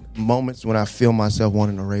 Moments when I feel myself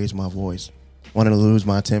wanting to raise my voice, wanting to lose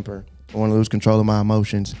my temper, I want to lose control of my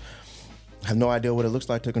emotions. I have no idea what it looks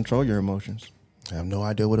like to control your emotions. I have no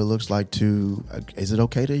idea what it looks like to. Is it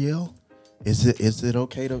okay to yell? Is it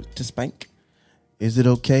okay to spank? Is it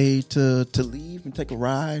okay to leave and take a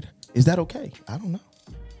ride? Is that okay? I don't know.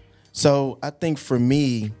 So I think for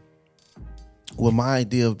me, what my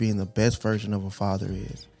idea of being the best version of a father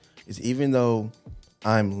is even though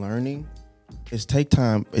I'm learning, is take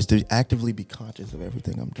time, is to actively be conscious of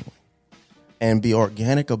everything I'm doing and be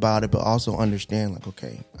organic about it, but also understand, like,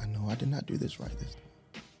 okay, I know I did not do this right this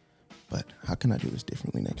time, but how can I do this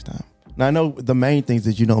differently next time? Now, I know the main things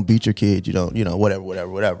is you don't beat your kid, you don't,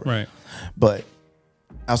 whatever. Right. But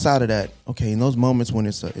outside of that, okay, in those moments when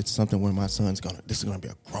it's something where my son's this is gonna be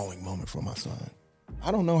a growing moment for my son.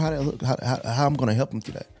 I don't know how that look, how I'm gonna help him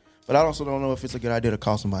through that. But I also don't know if it's a good idea to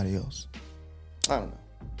call somebody else. I don't know.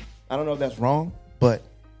 I don't know if that's wrong, but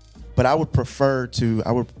I would prefer to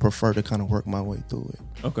kind of work my way through it.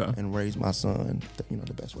 Okay. And raise my son,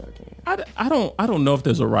 the best way I can. I don't know if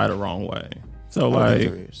there's a right or wrong way. So I don't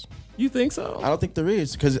think there is. You think so? I don't think there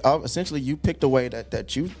is, because essentially you picked a way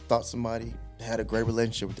that you thought somebody had a great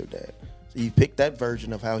relationship with their dad. So you pick that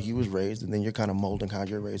version of how he was raised, and then you're kind of molding how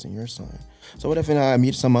you're raising your son. So what if I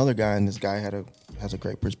meet some other guy, and this guy has a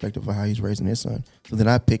great perspective of how he's raising his son? So then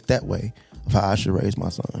I pick that way of how I should raise my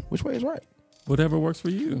son. Which way is right? Whatever works for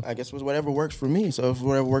you. I guess it was whatever works for me. So if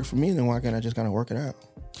whatever works for me, then why can't I just kind of work it out?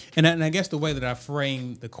 And I guess the way that I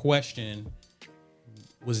framed the question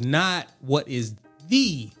was not what is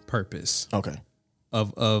the purpose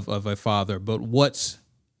of a father, but what's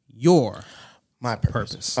your my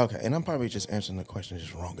purpose. Okay, and I'm probably just answering the question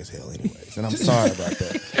just wrong as hell anyways, and I'm sorry about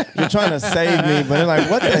that. You're trying to save me, but it's like,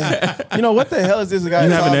 what the hell is this guy talking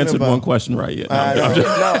about? You haven't answered one question right yet. No,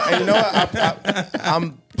 and you know what?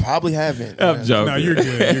 I'm probably haven't. I'm joking. No, you're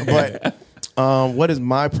good. But what is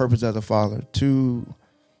my purpose as a father? To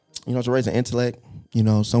raise an intellect,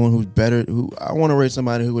 someone who's better. I want to raise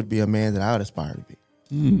somebody who would be a man that I would aspire to be.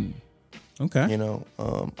 Okay.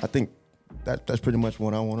 I think that's pretty much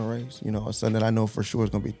what I want to raise. A son that I know for sure is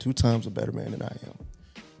going to be 2 times a better man than I am.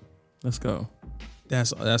 Let's go.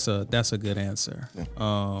 That's a good answer. Yeah.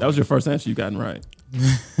 That was your first answer you gotten right.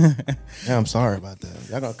 Yeah, I'm sorry about that.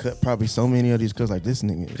 Y'all gonna cut probably so many of these because like this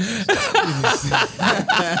nigga.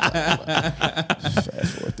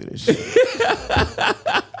 Fast forward through this shit.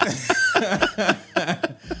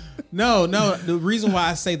 No. The reason why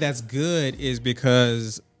I say that's good is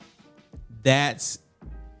because that's,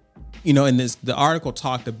 in the article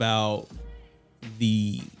talked about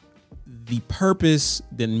the purpose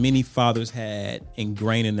that many fathers had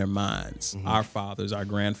ingrained in their minds. Mm-hmm. Our fathers, our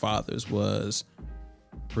grandfathers, was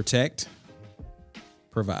protect,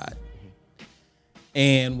 provide.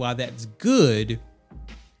 And while that's good,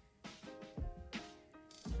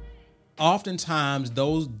 oftentimes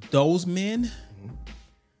those men,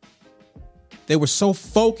 they were so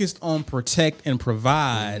focused on protect and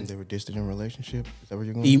provide. They were distant in relationship. Is that where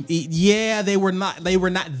you're going? Yeah, they were not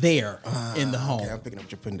there in the home. Okay, I'm picking up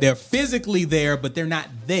what you're putting down. They're physically there, but they're not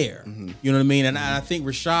there. Mm-hmm. You know what I mean? And I think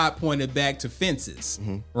Rashad pointed back to Fences,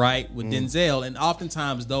 right, with Denzel. And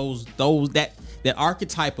oftentimes that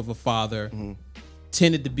archetype of a father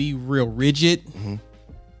tended to be real rigid,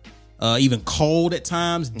 even cold at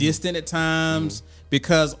times, distant at times.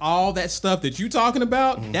 Because all that stuff that you're talking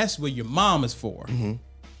about, that's what your mom is for. Your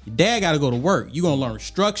dad got to go to work. You're going to learn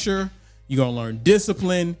structure. You're going to learn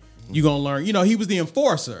discipline. You're going to learn, he was the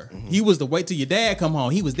enforcer. He was the wait till your dad come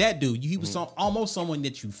home. He was that dude. He was almost someone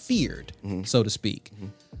that you feared, so to speak.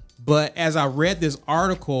 But as I read this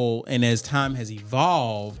article and as time has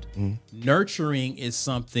evolved, nurturing is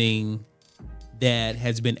something that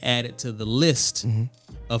has been added to the list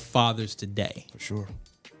of fathers today. For sure.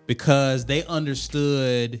 Because they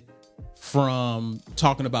understood from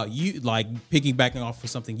talking about you, like piggybacking off of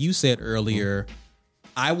something you said earlier,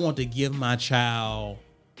 I want to give my child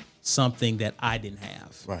something that I didn't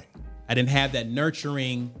have. Right. I didn't have that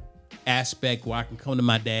nurturing aspect where I can come to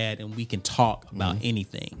my dad and we can talk about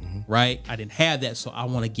anything, right? I didn't have that, so I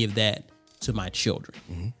want to give that to my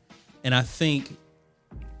children. And I think,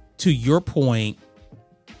 to your point,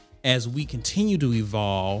 as we continue to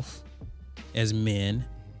evolve as men,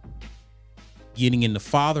 getting into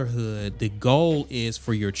fatherhood, the goal is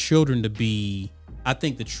for your children to be, I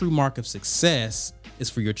think the true mark of success is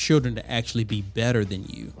for your children to actually be better than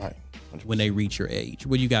you, right, 100%. When they reach your age.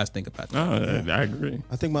 What do you guys think about that? I agree.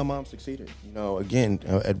 I think my mom succeeded,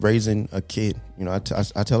 at raising a kid. I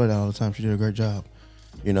tell her that all the time. She did a great job.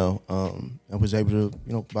 I was able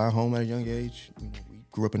to, buy a home at a young age. We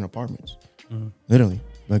grew up in apartments. Literally,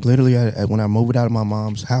 when I moved out of my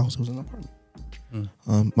mom's house, it was an apartment.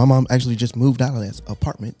 My mom actually just moved out of that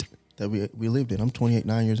apartment that we lived in. I'm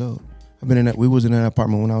 9 years old. I've been in that. We was in that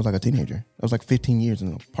apartment when I was like a teenager. I was like 15 years in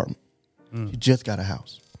an apartment. She just got a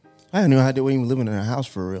house. I had no idea what even living in a house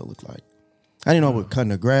for real looked like. I didn't know what cutting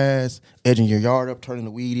the grass, edging your yard up, turning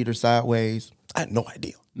the weed eater sideways. I had no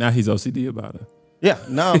idea. Now he's OCD about it. Yeah,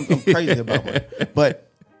 now I'm crazy about it.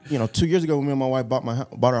 But 2 years ago when me and my wife bought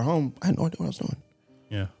our home, I had no idea what I was doing.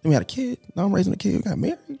 Yeah. Then we had a kid. Now I'm raising a kid. We got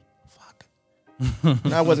married.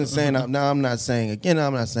 And I wasn't saying, I'm not saying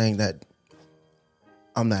that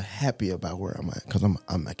I'm not happy about where I'm at, because I'm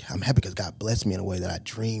happy because God blessed me in a way that I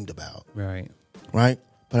dreamed about. Right.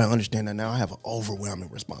 But I understand that now I have an overwhelming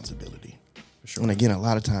responsibility. For sure. And again, a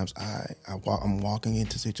lot of times I'm walking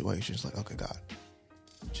into situations like, okay, God,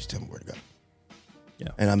 just tell me where to go. Yeah.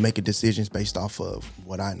 And I'm making decisions based off of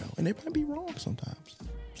what I know, and they might be wrong sometimes.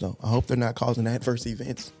 So I hope they're not causing adverse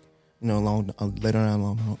events. Later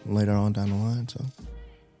on down the line. So,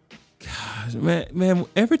 gosh, man,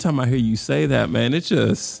 every time I hear you say that, man, it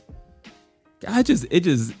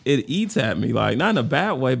eats at me, like, not in a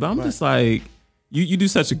bad way, but I'm just like, you do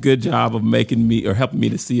such a good job of making me or helping me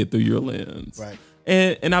to see it through your lens. Right.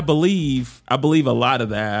 And I believe a lot of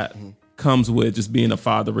that comes with just being a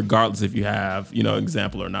father, regardless if you have,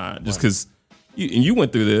 example or not. Just because you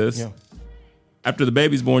went through this. Yeah. After the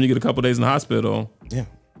baby's born, you get a couple days in the hospital. Yeah.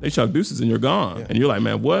 They chuck deuces and you're gone. Yeah. And you're like,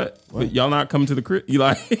 man, what? But y'all not coming to the crib? You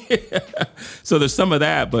like, so there's some of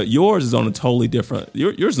that, but yours is on a totally different,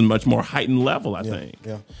 yours is a much more heightened level, I think.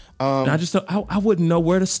 Yeah. And I wouldn't know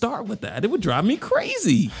where to start with that. It would drive me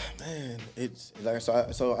crazy. Man, it's like,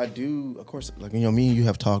 so I do, of course, like, me and you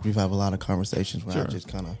have talked, we've had a lot of conversations where I just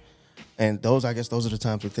kind of, and I guess those are the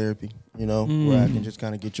times with therapy, where I can just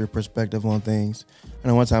kind of get your perspective on things.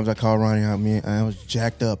 And one time I called Ronnie out, I was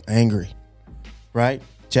jacked up, angry, right?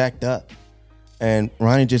 Jacked up. And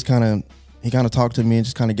Ronnie just kind of talked to me and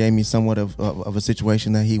just kind of gave me somewhat of a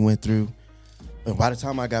situation that he went through. And by the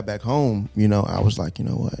time I got back home, I was like, you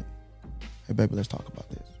know what? Hey, baby, let's talk about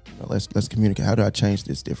this. Let's communicate. How do I change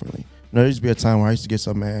this differently? There used to be a time where I used to get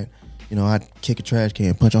so mad, I'd kick a trash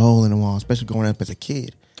can, punch a hole in the wall, especially growing up as a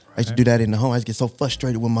kid. I used to do that in the home. I used to get so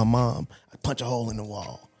frustrated with my mom. I'd punch a hole in the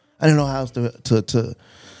wall. I didn't know how else to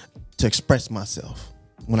express myself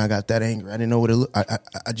when I got that angry. I didn't know what it looked.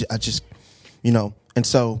 I just, and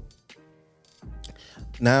so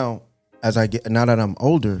now now that I'm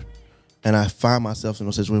older and I find myself in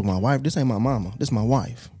a situation with my wife, this ain't my mama, this is my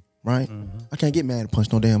wife, right? Mm-hmm. I can't get mad and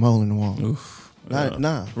punch no damn hole in the wall. Oof.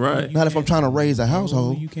 Nah. Right. Not if I'm trying to raise a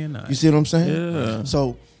household. You cannot. You see what I'm saying? Yeah.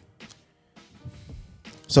 So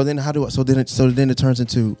then it turns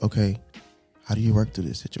into, okay, how do you work through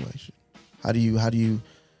this situation? How do you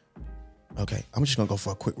okay, I'm just gonna go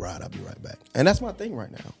for a quick ride. I'll be right back. And that's my thing right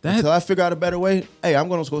now. Until I figure out a better way, hey, I'm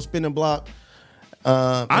gonna go spin the block.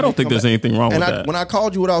 I don't think there's anything wrong with that. When I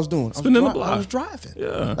called you, what I was doing, spinning the block. I was driving.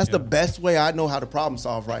 Yeah. That's the best way I know how to problem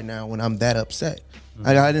solve right now when I'm that upset. Mm-hmm.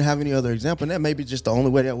 I didn't have any other example, and that may be just the only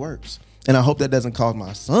way that works. And I hope that doesn't cause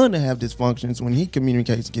my son to have dysfunctions when he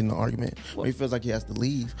communicates, get in an argument, when he feels like he has to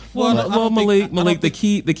leave. Well, Malik, the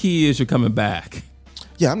key is you're coming back.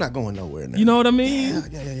 Yeah, I'm not going nowhere now. You know what I mean?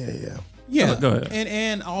 Yeah. Go ahead.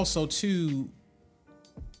 And also too,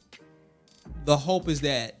 the hope is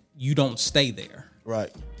that you don't stay there.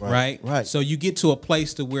 Right. So you get to a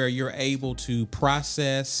place to where you're able to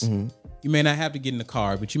process. Mm-hmm. You may not have to get in the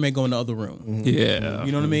car, but you may go in the other room. Mm-hmm. Yeah.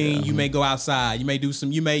 You know what I mean? Yeah. You may go outside. You may do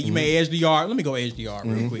some, you may edge the yard. Let me go edge the yard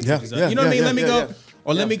real quick. Yeah. You know what I mean? Let me go.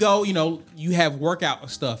 Or let me go, you have workout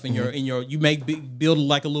stuff in your you make build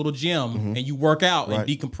like a little gym and you work out and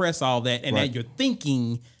decompress all that. And then you're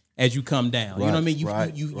thinking as you come down. You know what I mean? You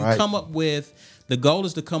come up with, the goal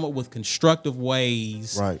is to come up with constructive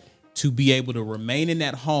ways to be able to remain in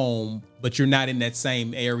that home, but you're not in that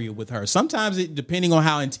same area with her. Sometimes, depending on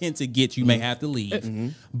how intense it gets, you may have to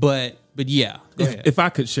leave. But yeah, go ahead. If I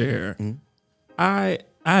could share, I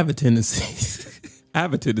have a tendency, to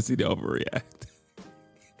overreact.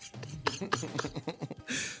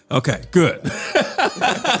 Okay, good.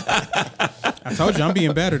 I told you I'm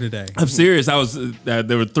being better today. I'm serious.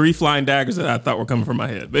 There were 3 flying daggers that I thought were coming from my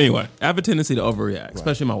head. But anyway, I have a tendency to overreact,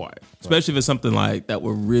 especially my wife. Especially if it's something like that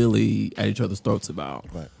we're really at each other's throats about.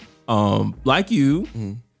 Like you,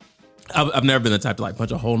 I've never been the type to like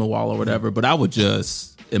punch a hole in the wall or whatever, but I would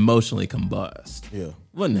just emotionally combust. Yeah.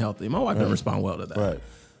 Wasn't healthy. My wife didn't respond well to that. Right.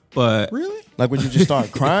 But really? Like, would you just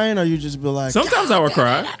start crying or you just be like... Sometimes I would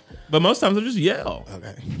cry, but most times I just yell.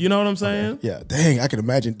 Okay. You know what I'm saying? Okay. Yeah. Dang, I can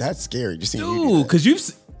imagine. That's scary. Just seeing Dude,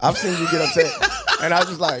 because I've seen you get upset. And I was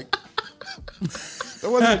just like...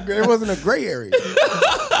 It wasn't a gray area.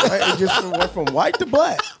 Right? It just went from white to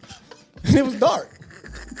black. And it was dark.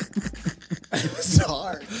 It was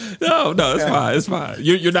hard. No, it's fine. It's fine.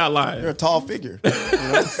 You're not lying. You're a tall figure. You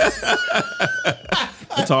know?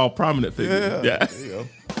 A tall, prominent figure. Yeah. There you go.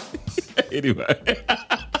 Anyway.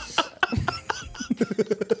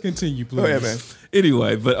 Continue, please. Go ahead, man.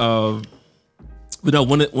 Anyway, but no,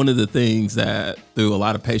 one of the things that through a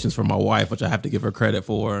lot of patience from my wife, which I have to give her credit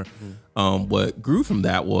for, what grew from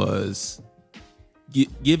that was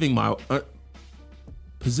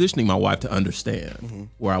positioning my wife to understand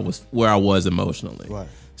where I was emotionally. Right.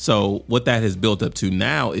 So what that has built up to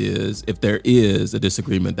now is if there is a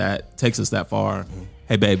disagreement that takes us that far,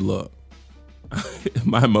 hey babe, look,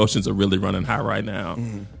 my emotions are really running high right now.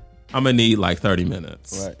 I'm gonna need like 30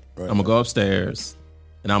 minutes. Right. I'm gonna go upstairs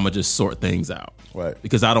and I'm gonna just sort things out. Right.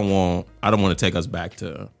 Because I don't want to take us back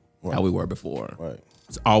to how we were before. Right.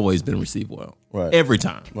 It's always been received well. Right. Every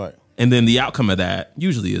time. Right. And then the outcome of that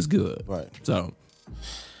usually is good. Right. So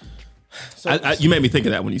You made me think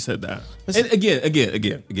of that when you said that. And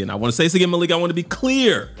again, I want to say this again, Malik. I want to be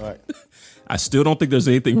clear. Right. I still don't think there's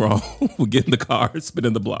anything wrong with getting the car,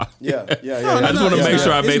 spinning the block. Yeah. I just want to make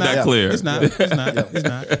sure I made that clear. It's not. It's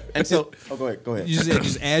not. And so, go ahead.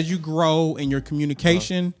 Just as you grow in your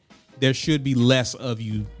communication, there should be less of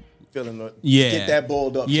you. Feeling get that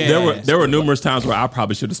boiled up. Yeah. There were numerous times where I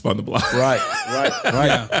probably should have spun the block. Right.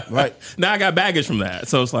 Now I got baggage from that,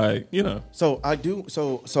 so it's like, So I do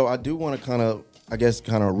want to kind of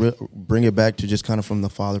bring it back to just kind of from the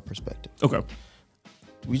father perspective. Okay.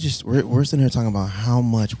 We're sitting here talking about how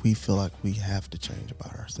much we feel like we have to change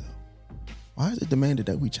about ourselves. Why is it demanded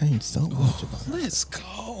that we change so much about ourselves? Let's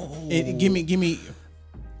go. Give me.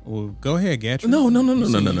 Well, go ahead, Gatry. No.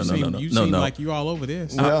 You seem like you all over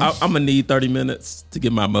this. I'm gonna need 30 minutes to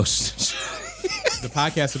get my emotions. The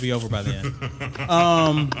podcast will be over by then.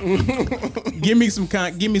 Give me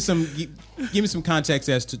some context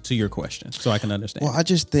as to your question, so I can understand. Well, I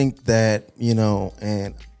just think that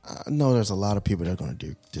and I know there's a lot of people that are going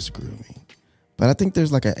to disagree with me, but I think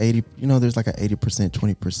there's like a 80%,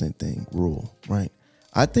 20% thing rule, right?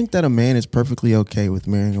 I think that a man is perfectly okay with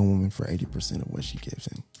marrying a woman for 80% of what she gives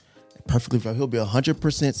him. He'll be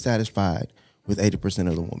 100% satisfied with 80%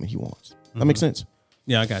 of the woman he wants. That makes sense.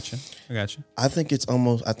 Yeah, I got you. I think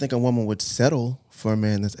a woman would settle for a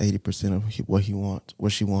man that's 80% of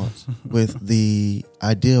what she wants, with the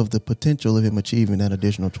idea of the potential of him achieving that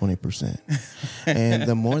additional 20%. And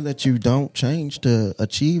the more that you don't change to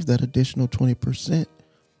achieve that additional 20%,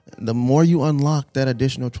 the more you unlock that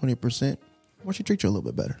additional 20%, the more she treats you a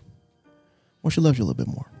little bit better, the more she loves you a little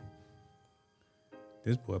bit more.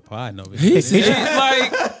 This boy pie over here. He's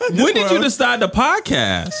like, when did you decide the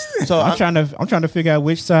podcast? So I'm trying to figure out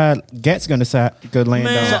which side Gat's gonna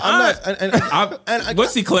land on.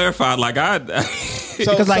 What's he clarified? Like I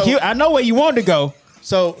I know where you want to go.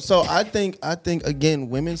 So I think again,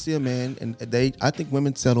 women see a man and I think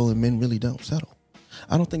women settle and men really don't settle.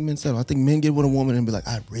 I don't think men settle. I think men get with a woman and be like,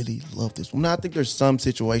 I really love this woman. Now, I think there's some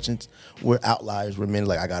situations where outliers where men are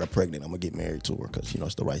like, I got her pregnant, I'm gonna get married to her because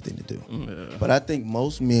it's the right thing to do. Yeah. But I think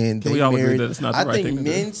most men we all agree that it's not the right thing to do?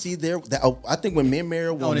 I think men see I think when men marry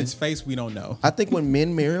a woman, on its face we don't know. I think when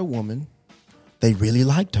men marry a woman, they really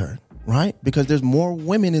liked her, right? Because there's more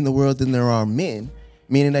women in the world than there are men,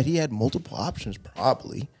 meaning that he had multiple options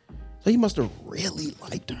probably. So he must have really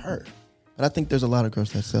liked her. But I think there's a lot of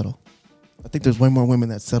girls that settle. I think there's way more women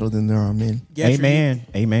that settle than there are men. Amen.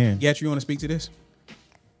 Gatry, you want to speak to this?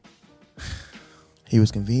 He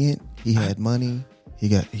was convenient. He had money. He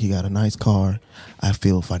got a nice car. I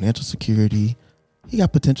feel financial security. He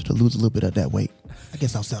got potential to lose a little bit of that weight. I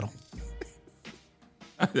guess I'll settle.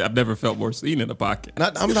 I've never felt more seen in a podcast.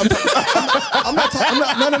 I'm not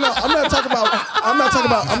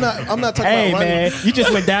talking about. Hey man, you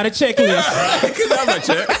just went down a checklist. I'm a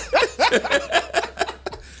check.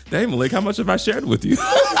 Hey Malik, how much have I shared with you?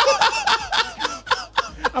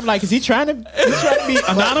 I'm like, is he trying to be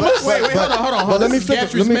anonymous? Wait, hold on. Well, let me flip it.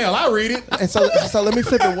 Gatry's mail. I read it. And so let me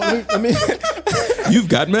flip it. Let me. You've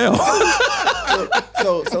got mail.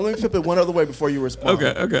 So let me flip it one other way before you respond.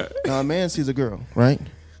 Okay. Now a man sees a girl, right?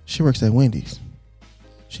 She works at Wendy's.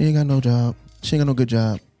 She ain't got no job. She ain't got no good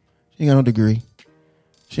job. She ain't got no degree.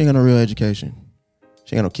 She ain't got no real education.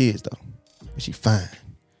 She ain't got no kids though. But she fine.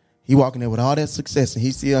 He walking there with all that success, and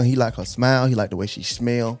he see her. He like her smile. He like the way she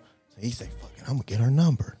smell. So he say, "Fuck it, I'm gonna get her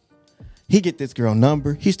number." He get this girl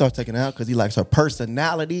number. He starts taking her out because he likes her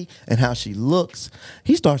personality and how she looks.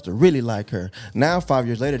 He starts to really like her. Now 5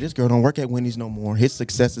 years later, this girl don't work at Wendy's no more. His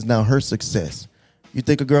success is now her success. You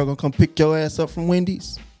think a girl gonna come pick your ass up from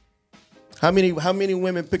Wendy's? How many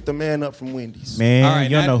women picked a man up from Wendy's? Man, all right,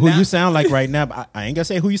 you don't know who you sound like right now. But I ain't gonna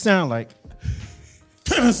say who you sound like.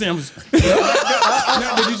 Would you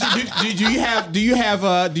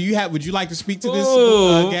like to speak to this,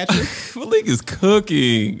 Gatry? Malik is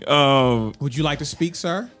cooking. Would you like to speak,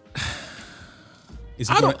 sir? Is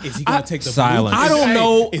he going to take the silence? Blue? I don't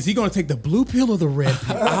know. Is he going to take the blue pill or the red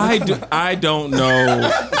pill? I don't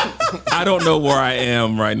know. I don't know where I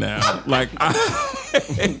am right now. Like,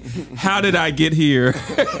 how did I get here?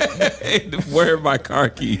 Where are my car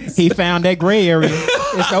keys? He found that gray area.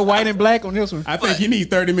 It's no white and black on this one. I think you need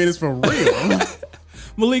 30 minutes for real.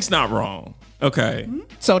 Malik's not wrong. Okay.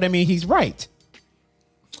 So that means he's right.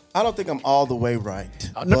 I don't think I'm all the way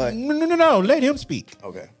right. No. Let him speak.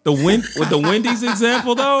 Okay. With the Wendy's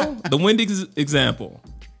example, though, the Wendy's example,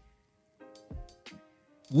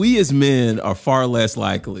 we as men are far less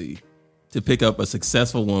likely to pick up a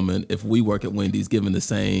successful woman if we work at Wendy's, given the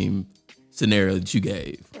same scenario that you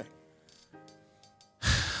gave. Right.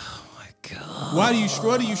 Oh my God. What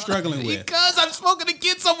are you struggling with? Because spoken to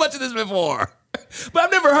get so much of this before. But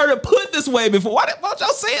I've never heard it put this way before. Why don't y'all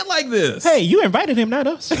say it like this? Hey, you invited him, not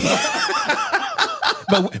us.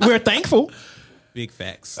 But we're thankful. Big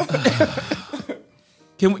facts.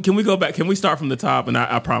 Can we go back? Can we start from the top? And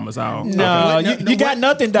I promise I'll. No, you got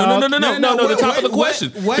nothing, dog. No. The top of the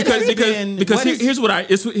question. Because here's what I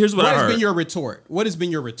heard. What has been your retort? What has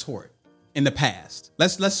been your retort in the past?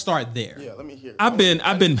 Let's start there. Yeah, let me hear. I've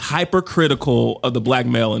been hypercritical of the black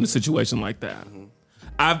male in a situation like that.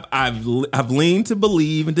 I've leaned to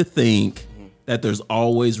believe and to think that there's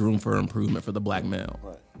always room for improvement for the black male.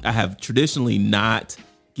 Right. I have traditionally not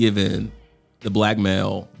given the black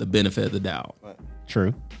male the benefit of the doubt. Right.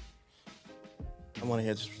 True. I want to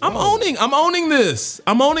hear this. I'm owning this.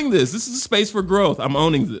 This is a space for growth. I'm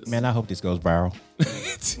owning this. Man, I hope this goes viral.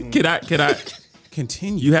 Can I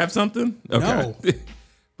continue? You have something? Okay. No.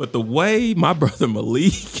 But the way my brother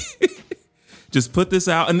Malik just put this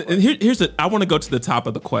out, and I want to go to the top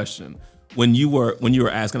of the question. When you were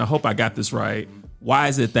asking, I hope I got this right. Why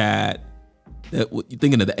is it that you're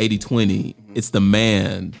thinking of the 80-20, it's the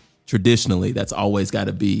man traditionally that's always got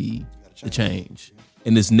to be the change.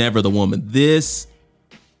 And it's never the woman. This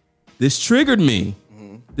triggered me.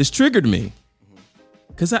 This triggered me.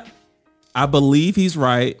 Because I believe he's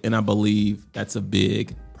right, and I believe that's a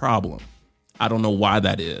big problem. I don't know why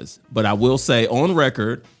that is. But I will say on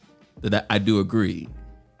record that I do agree.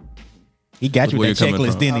 He got you with that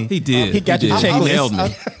checklist, didn't he? He did. He got you the checklist. He nailed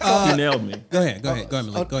me. He nailed me. Go ahead, Malik.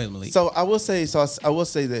 Go ahead, Malik. So I will say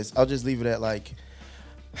this. I'll just leave it at like.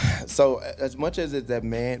 So as much as it that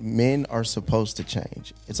men are supposed to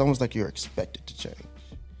change, it's almost like you're expected to change,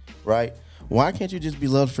 right? Why can't you just be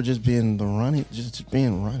loved for just being just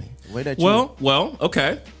being running? The way that well,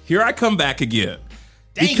 okay. Here I come back again.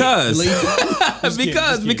 Because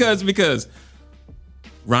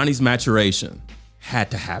Ronnie's maturation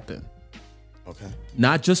had to happen. Okay.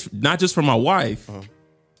 Not just for my wife,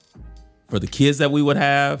 for the kids that we would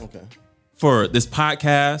have, for this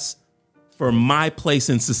podcast, for my place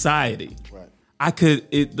in society. Right.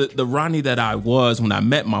 The Ronnie that I was when I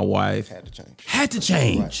met my wife had to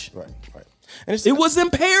change. Right. And it was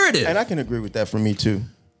imperative. And I can agree with that for me too.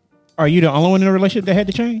 Are you the only one in a relationship that had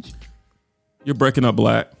to change? You're breaking up,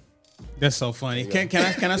 Black. That's so funny.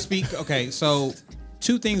 Can I speak? Okay, so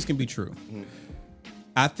two things can be true.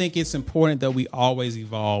 I think it's important that we always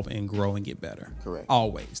evolve and grow and get better. Correct.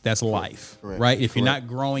 Always. That's life. Correct. Right? If you're not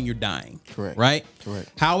growing, you're dying. Correct. Right?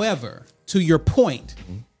 Correct. However, to your point,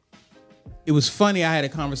 it was funny. I had a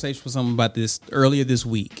conversation with someone about this earlier this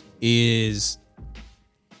week. Is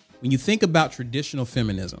when you think about traditional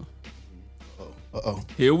feminism.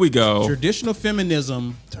 Here we go. Traditional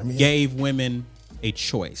feminism gave women a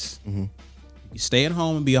choice. You stay at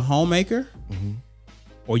home and be a homemaker,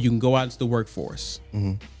 or you can go out into the workforce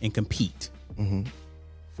and compete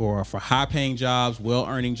for high-paying jobs,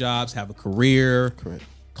 well-earning jobs, have a career,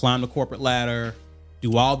 climb the corporate ladder,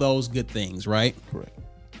 do all those good things, right? Correct.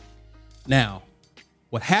 Now,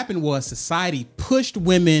 what happened was society pushed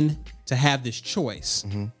women to have this choice.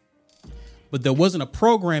 But there wasn't a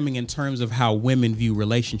programming in terms of how women view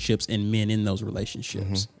relationships and men in those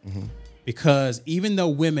relationships. Because even though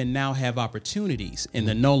women now have opportunities and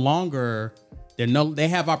they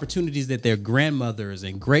have opportunities that their grandmothers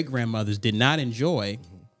and great grandmothers did not enjoy,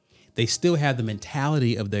 they still have the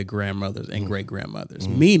mentality of their grandmothers and great grandmothers,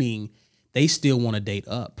 meaning they still want to date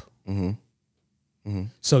up.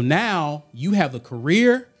 So now you have the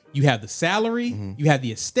career, you have the salary, you have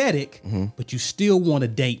the aesthetic, but you still want to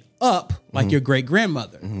date up like your great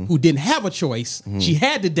grandmother who didn't have a choice. She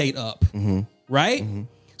had to date up, right?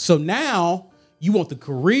 So now you want the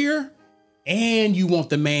career and you want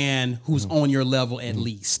the man who's on your level at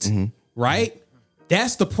least, right?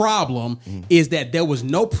 That's the problem, is that there was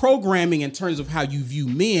no programming in terms of how you view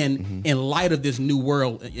men in light of this new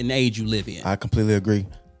world and age you live in. I completely agree.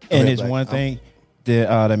 And it's one thing,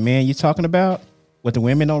 the man you're talking about, what the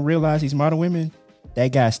women don't realize, these modern women,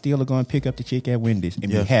 that guy still are going to pick up the chick at Wendy's and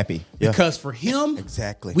be happy. Because for him,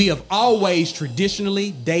 we have always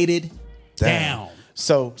traditionally dated down.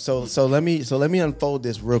 So let me unfold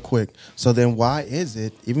this real quick. So then why is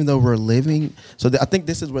it, even though we're living, I think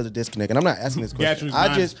this is where the disconnect, and I'm not asking this question.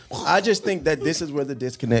 I just think that this is where the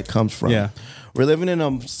disconnect comes from. Yeah. We're living in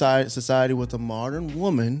a society with a modern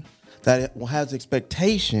woman that has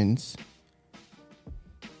expectations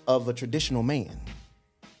of a traditional man.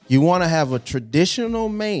 You want to have a traditional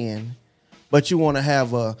man, but you want to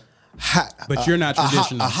have a hot. But you're not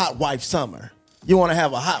traditional. A hot wife summer. You want to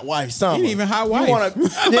have a hot wife summer. You ain't even hot wife. I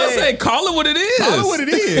was about to say, call it what it is. Call it what it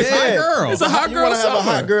is. Yeah. Hot girl. It's a hot girl summer. You want to have a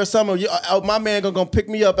hot girl summer. summer. My man gonna pick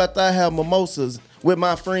me up after I have mimosas with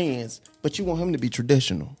my friends but you want him to be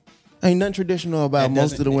traditional. Ain't nothing traditional about It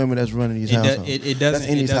most of the doesn't- women that's running these It, households. it That's doesn't.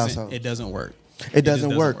 in It these doesn't. households. It doesn't work. It just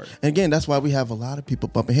doesn't work. And again, that's why we have a lot of people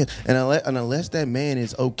bumping heads. And unless that man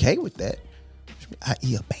is okay with that,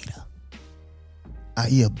 i.e. a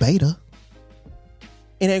beta,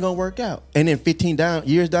 it ain't gonna work out. And then 15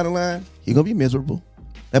 years down the line, he gonna be miserable.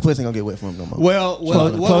 That place ain't gonna get wet for him no more. Well,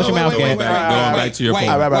 Close your mouth, Gab. Going back to your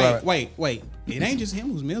point. Wait. It ain't just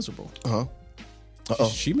him who's miserable. Uh-huh.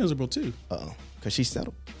 She miserable too. Because she's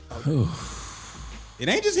settled. It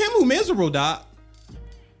ain't just him who miserable, Doc.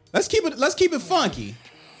 Let's keep it funky.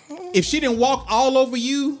 If she didn't walk all over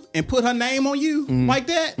you and put her name on you like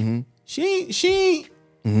that, she ain't.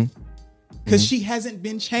 Because she hasn't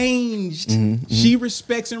been changed. She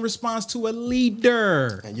respects and responds to a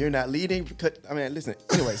leader. And you're not leading because, listen,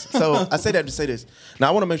 anyways. So I say that to say this. Now,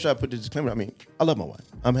 I want to make sure I put the disclaimer. I love my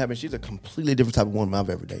wife. She's a completely different type of woman I've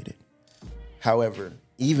ever dated. However,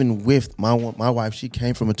 even with my wife, she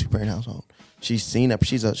came from a 2-parent household. She's seen that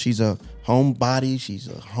she's a homebody. She's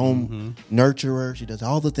a home nurturer. She does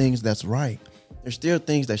all the things that's right. There's still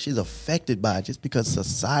things that she's affected by just because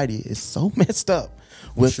society is so messed up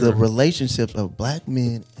with the relationships of black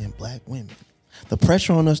men and black women. The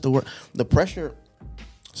pressure on us to work. The pressure.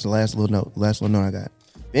 It's the last little note I got.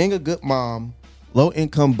 Being a good mom, low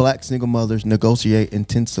income black single mothers negotiate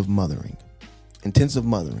intensive mothering.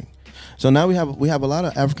 So now we have a lot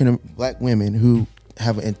of African and black women who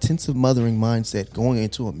have an intensive mothering mindset going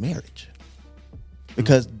into a marriage.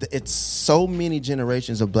 Because it's so many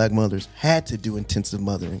generations of black mothers had to do intensive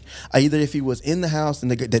mothering. Either if he was in the house and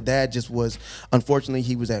the dad just was, unfortunately,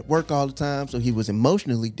 he was at work all the time, so he was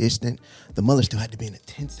emotionally distant. The mother still had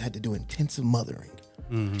to do intensive mothering.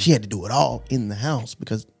 She had to do it all in the house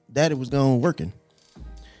because daddy was gone working.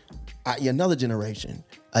 Another generation,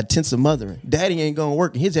 intensive mothering. Daddy ain't going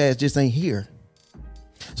working. His ass just ain't here.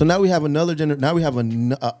 So now we have a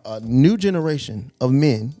new generation of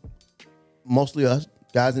men. Mostly us,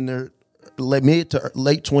 guys in their mid to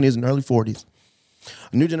late 20s and early 40s.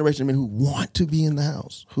 A new generation of men who want to be in the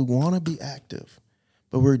house, who want to be active.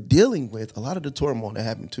 But we're dealing with a lot of the turmoil that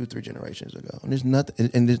happened 2-3 generations ago. And there's nothing,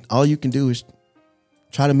 and all you can do is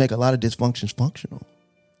try to make a lot of dysfunctions functional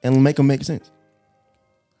and make them make sense.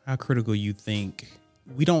 How critical you think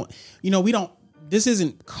this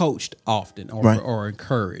isn't coached often or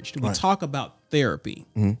encouraged. We talk about therapy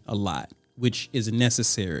a lot, which is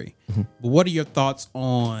necessary. But what are your thoughts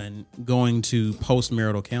on going to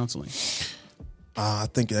post-marital counseling? I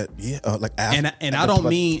think that like after, and I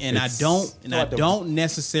don't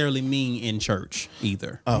necessarily mean in church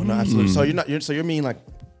either. Oh no, absolutely. So you mean like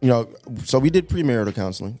so we did premarital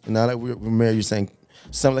counseling, and now that we're married, you're saying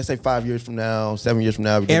let's say 5 years from now, 7 years from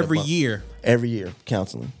now, every year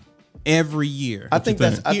counseling. Every year.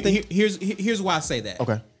 Here's why I say that.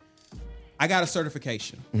 Okay. I got a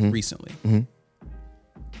certification recently.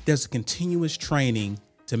 There's a continuous training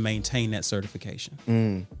to maintain that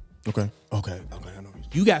certification. Okay. I know.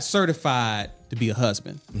 You got certified to be a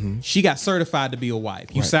husband. She got certified to be a wife.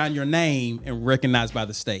 You signed your name and recognized by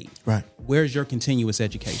the state. Right. Where's your continuous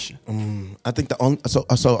education? I think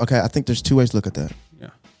I think there's 2 ways to look at that. Yeah.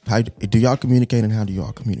 How do y'all communicate, and how do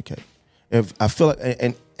y'all communicate? If I feel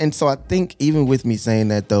like, and so I think even with me saying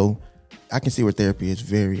that though, I can see where therapy is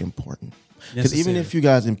very important. Because even if you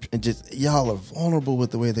guys y'all are vulnerable with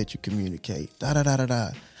the way that you communicate, a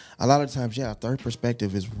lot of times, a third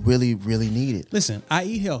perspective is really, really needed. Listen, I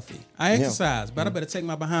eat healthy. I exercise, but I better take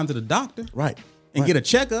my behind to the doctor. Right. And get a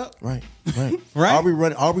checkup. Right. Right. Are we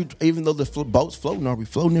running? Even though the boat's floating, are we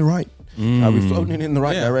floating it right? Are we floating it in the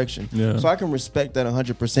right direction? Yeah. So I can respect that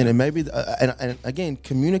 100%. And maybe, and again,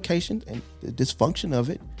 communication and the dysfunction of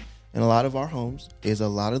it in a lot of our homes is a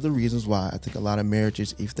lot of the reasons why I think a lot of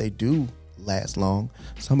marriages, if they do last long,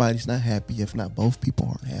 somebody's not happy. If not, both people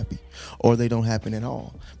aren't happy, or they don't happen at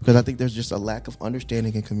all, because I think there's just a lack of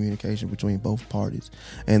understanding and communication between both parties,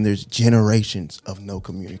 and there's generations of no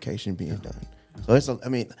communication being done. So it's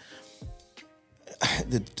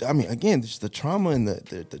again, just the trauma and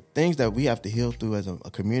the things that we have to heal through as a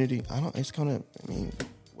community.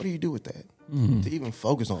 What do you do with that? To even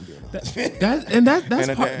focus on being a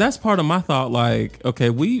husband. That's part of my thought. Like, okay,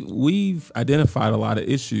 we've identified a lot of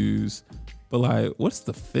issues, but like, what's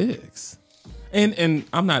the fix? And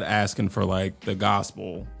I'm not asking for like the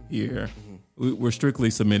gospel here. We're strictly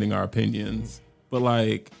submitting our opinions. But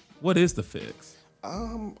like, what is the fix? I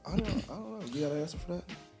don't know. You got an answer for that?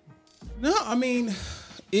 No, I mean,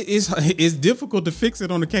 it's difficult to fix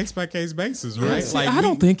it on a case-by-case basis, right? I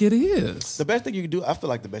don't think it is. The best thing you can do, I feel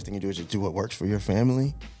like the best thing you do is just do what works for your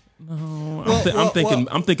family.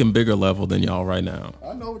 I'm thinking bigger level than y'all right now.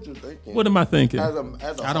 I know what you're thinking. What am I thinking? I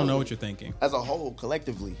don't know what you're thinking. As a whole,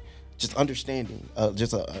 collectively, just understanding,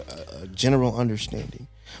 just a general understanding.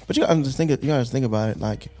 But you gotta think about it.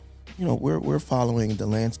 Like, we're following the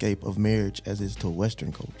landscape of marriage as is to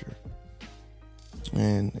Western culture,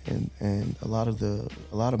 and a lot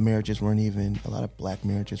of marriages weren't even, a lot of black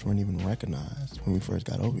marriages weren't even recognized when we first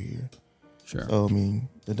got over here. Sure. So I mean,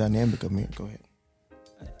 the dynamic of marriage. Go ahead.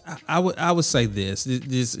 I would say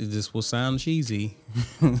this will sound cheesy,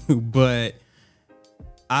 but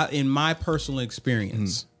in my personal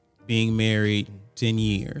experience, being married 10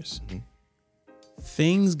 years,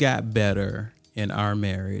 things got better in our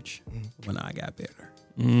marriage when I got better.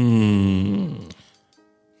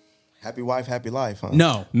 Happy wife, happy life, huh?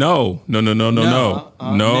 No. No. Never.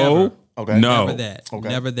 Okay. No. Never that. Okay.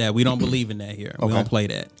 Never that. We don't believe in that here. We don't play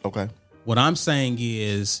that. Okay. What I'm saying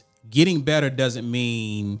is getting better doesn't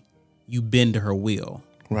mean you bend to her will.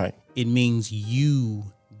 Right. It means you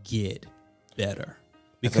get better.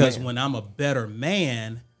 Because when I'm a better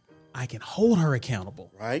man, I can hold her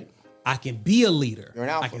accountable. Right. I can be a leader. You're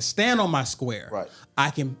an alpha. I can stand on my square. Right.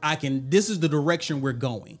 I can this is the direction we're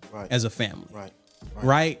going as a family.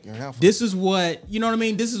 Right. You're an alpha. This is what, you know what I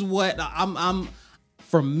mean? This is what I'm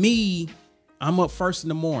for me, I'm up first in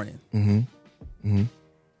the morning.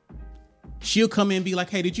 She'll come in and be like,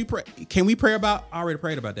 hey, did you pray? Can we pray about? I already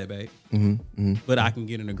prayed about that, babe. But I can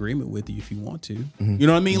get an agreement with you if you want to. You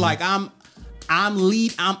know what I mean? Like I'm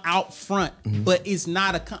out front, but it's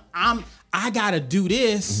not I gotta do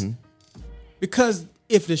this because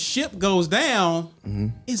if the ship goes down,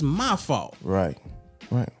 it's my fault. Right.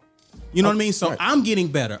 You know what I mean? So I'm getting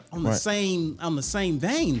better on the same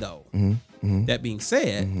vein though. That being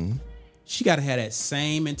said, she got to have that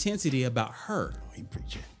same intensity about her. Oh, he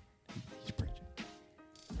preaching.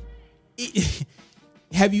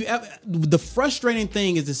 Have you ever? The frustrating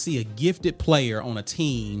thing is to see a gifted player on a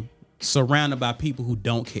team surrounded by people who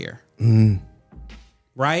don't care.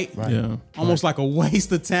 Right? Yeah. Almost like a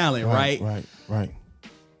waste of talent, right? Right.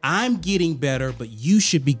 I'm getting better, but you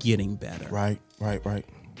should be getting better. Right.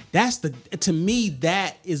 That's to me,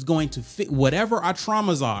 that is going to fit whatever our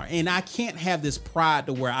traumas are. And I can't have this pride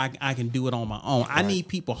to where I can do it on my own. I need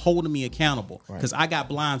people holding me accountable because I got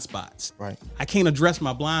blind spots. Right. I can't address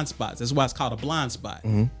my blind spots. That's why it's called a blind spot.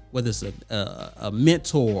 Whether it's a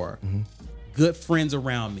mentor, good friends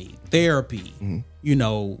around me, therapy,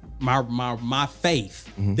 my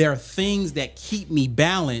faith. There are things that keep me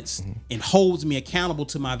balanced and holds me accountable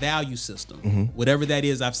to my value system, whatever that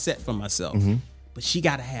is I've set for myself. But she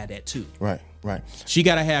got to have that too. Right. She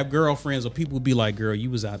got to have girlfriends or people who be like, girl,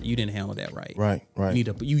 you was out, you didn't handle that right. Right.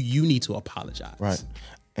 You need to apologize. Right.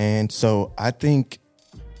 And so I think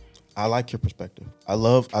I like your perspective. I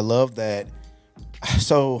love that.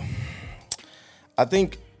 So I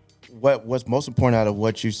think what's most important out of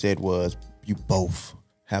what you said was you both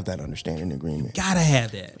have that understanding and agreement. Gotta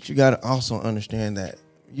have that. But you got to also understand that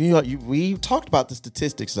we talked about the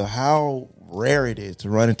statistics of how rare it is to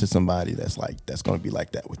run into somebody that's going to be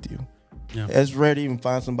like that with you. Yeah. It's rare to even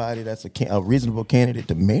find somebody that's a reasonable candidate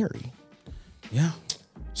to marry. Yeah.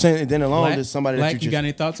 So and then alone there's somebody Black, that you got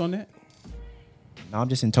any thoughts on that? No, I'm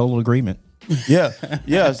just in total agreement. Yeah.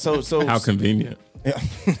 So how convenient. Yeah.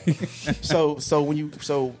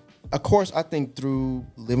 So of course, I think through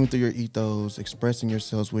living through your ethos, expressing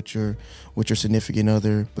yourselves with your significant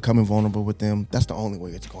other, becoming vulnerable with them, that's the only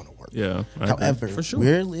way it's going to work. Yeah. However, for sure,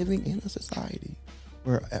 we're living in a society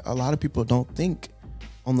where a lot of people don't think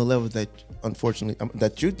on the level that, unfortunately,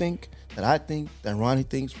 that you think, that I think, that Ronnie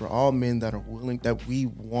thinks. We're all men that are willing, that we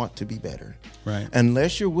want to be better. Right.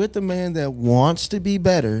 Unless you're with a man that wants to be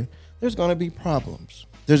better, there's going to be problems.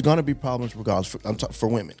 There's going to be problems regardless for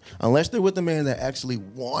women. Unless they're with a man that actually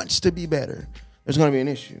wants to be better, there's going to be an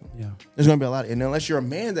issue. Yeah. There's going to be a lot. And unless you're a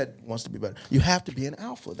man that wants to be better, you have to be an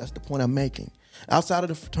alpha. That's the point I'm making. Outside of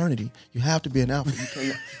the fraternity, you have to be an alpha.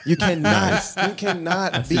 You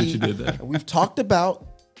cannot be. You did that. We've talked about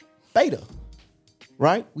beta,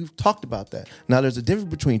 right? We've talked about that. Now, there's a difference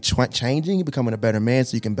between changing and becoming a better man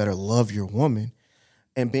so you can better love your woman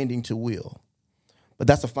and bending to will. But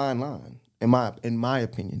that's a fine line. In my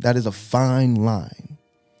opinion, that is a fine line.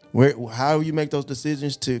 How you make those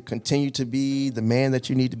decisions to continue to be the man that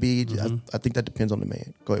you need to be, I think that depends on the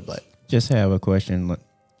man. Go ahead, Black. Just have a question.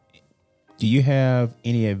 Do you have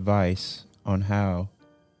any advice on how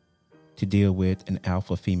to deal with an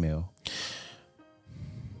alpha female?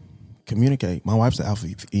 Communicate. My wife's an alpha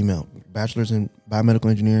female. Bachelor's in biomedical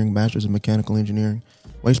engineering, master's in mechanical engineering.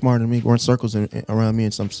 Way smarter than me. We're in circles around me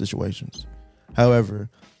in some situations. However,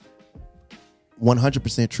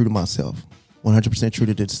 100% true to myself. 100% true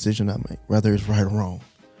to the decision I make, whether it's right or wrong.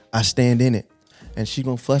 I stand in it. And she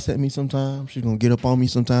gonna fuss at me sometimes. She gonna get up on me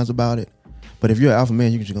sometimes about it. But if you're an alpha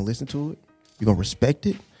man, you're just gonna listen to it. You're gonna respect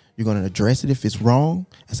it. You're gonna address it if it's wrong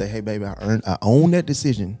and say, hey, baby, I own that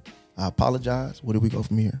decision. I apologize. Where do we go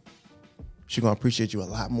from here? She's gonna appreciate you a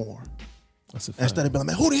lot more. That's a fact. Instead of being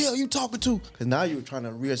like, man, who the hell are you talking to? Because now you're trying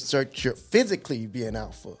to reassert your physically being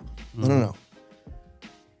alpha. No.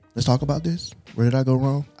 Let's talk about this. Where did I go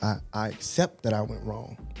wrong? I accept that I went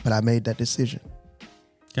wrong, but I made that decision.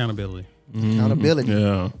 Accountability. Accountability.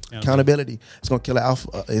 Yeah. Accountability. It's gonna kill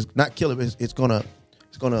alpha. It's not kill it. It's gonna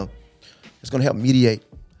help mediate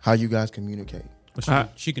how you guys communicate. But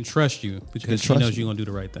she can trust you because she knows you're gonna do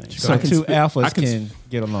the right thing. So two alphas can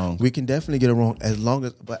get along. We can definitely get along as long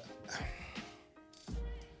as, but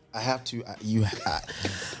I have to. You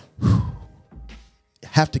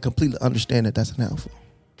have to completely understand that that's an alpha.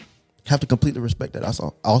 Have to completely respect that.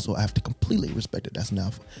 Also, I have to completely respect that that's an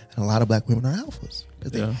alpha. And a lot of black women are alphas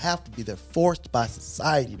because they have to be. They're forced by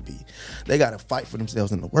society to be. They got to fight for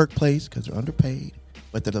themselves in the workplace because they're underpaid,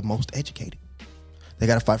 but they're the most educated. They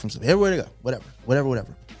got to fight for themselves everywhere they go.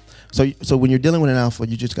 Whatever. So when you're dealing with an alpha,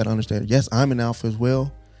 you just got to understand. Yes, I'm an alpha as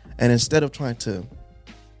well. And instead of trying to,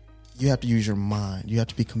 you have to use your mind. You have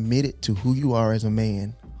to be committed to who you are as a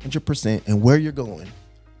man, 100%, and where you're going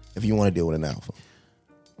if you want to deal with an alpha.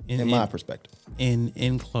 In my perspective.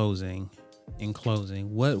 In closing,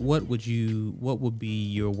 what would be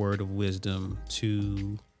your word of wisdom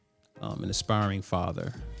to an aspiring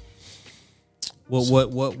father? What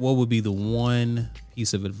would be the one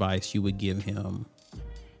piece of advice you would give him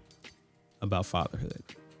about fatherhood?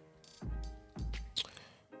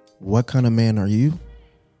 What kind of man are you?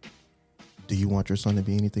 Do you want your son to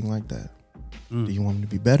be anything like that? Do you want him to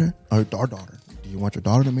be better? Or our daughter? Do you want your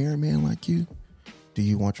daughter to marry a man like you? Do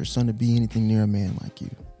you want your son to be anything near a man like you?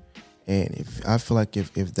 And if I feel like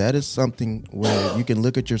if that is something where you can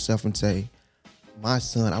look at yourself and say, I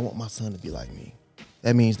want my son to be like me.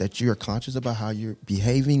 That means that you're conscious about how you're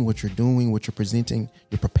behaving, what you're doing, what you're presenting.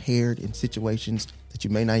 You're prepared in situations that you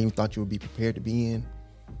may not even thought you would be prepared to be in.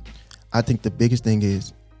 I think the biggest thing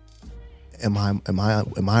is, am I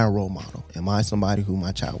a role model? Am I somebody who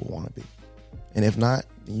my child will want to be? And if not,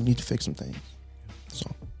 you need to fix some things. So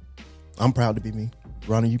I'm proud to be me.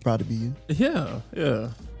 Ronnie, you proud to be you? Yeah.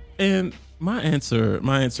 And my answer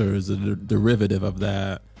is a derivative of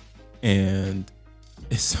that, and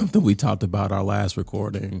it's something we talked about our last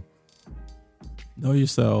recording. Know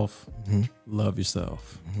yourself, love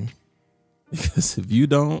yourself, because if you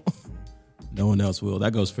don't, no one else will.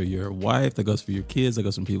 That goes for your wife. That goes for your kids. That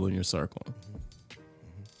goes for people in your circle.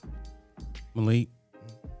 Malik,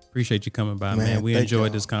 appreciate you coming by, man. We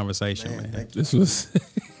enjoyed this conversation, man. This was,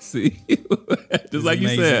 see, just like you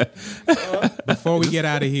said. Before we get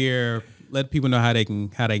out of here, let people know how they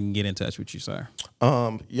can get in touch with you, sir.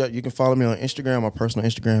 You can follow me on Instagram. My personal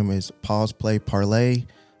Instagram is pauseplayparlay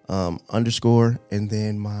 _ and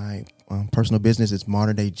then my personal business is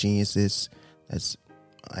Modern Day Geniuses. That's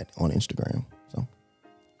on Instagram. So,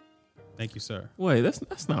 thank you, sir. Wait,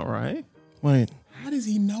 that's not right. Wait. How does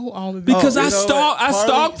he know all of this? Because I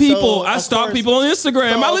stalk people. I stalk people on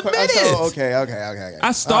Instagram. I'll admit it. Okay.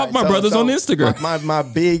 I stalk my brothers on Instagram. My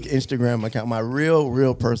big Instagram account, my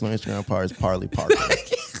real personal Instagram part is Parley Parker.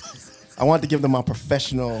 I want to give them my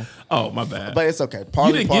professional. Oh, my bad. But it's okay.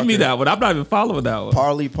 You didn't give me that one. I'm not even following that one.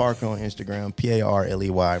 Parley Parker on Instagram.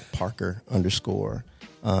 PARLEY Parker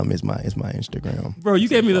 _ is my Instagram. Bro, you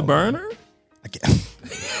gave me the burner? I can't.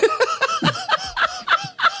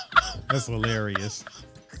 That's hilarious.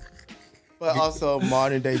 But also,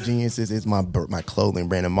 Modern Day Geniuses is my clothing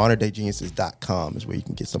brand, and moderndaygeniuses.com is where you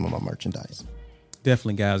can get some of my merchandise.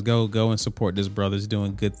 Definitely, guys, go and support this brother's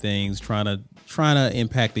doing good things, trying to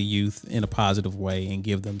impact the youth in a positive way and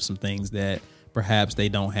give them some things that perhaps they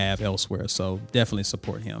don't have elsewhere. So definitely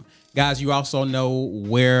support him, guys. You also know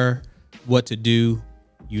what to do.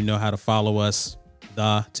 You know how to follow us.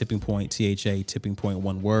 The Tipping Point, THA Tipping Point,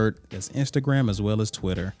 one word. That's Instagram as well as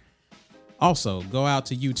Twitter. Also, go out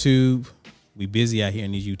to YouTube. We busy out here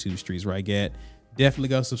in these YouTube streets, right, Gat? Definitely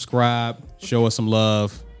go subscribe. Show us some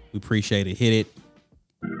love. We appreciate it. Hit it.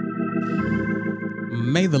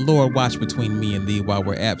 May the Lord watch between me and thee while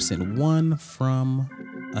we're absent one from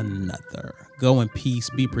another. Go in peace.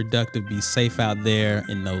 Be productive. Be safe out there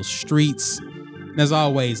in those streets. And as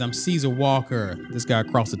always, I'm Caesar Walker. This guy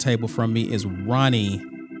across the table from me is Ronnie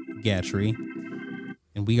Gatry.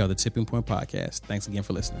 And we are the Tipping Point Podcast. Thanks again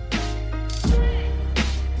for listening.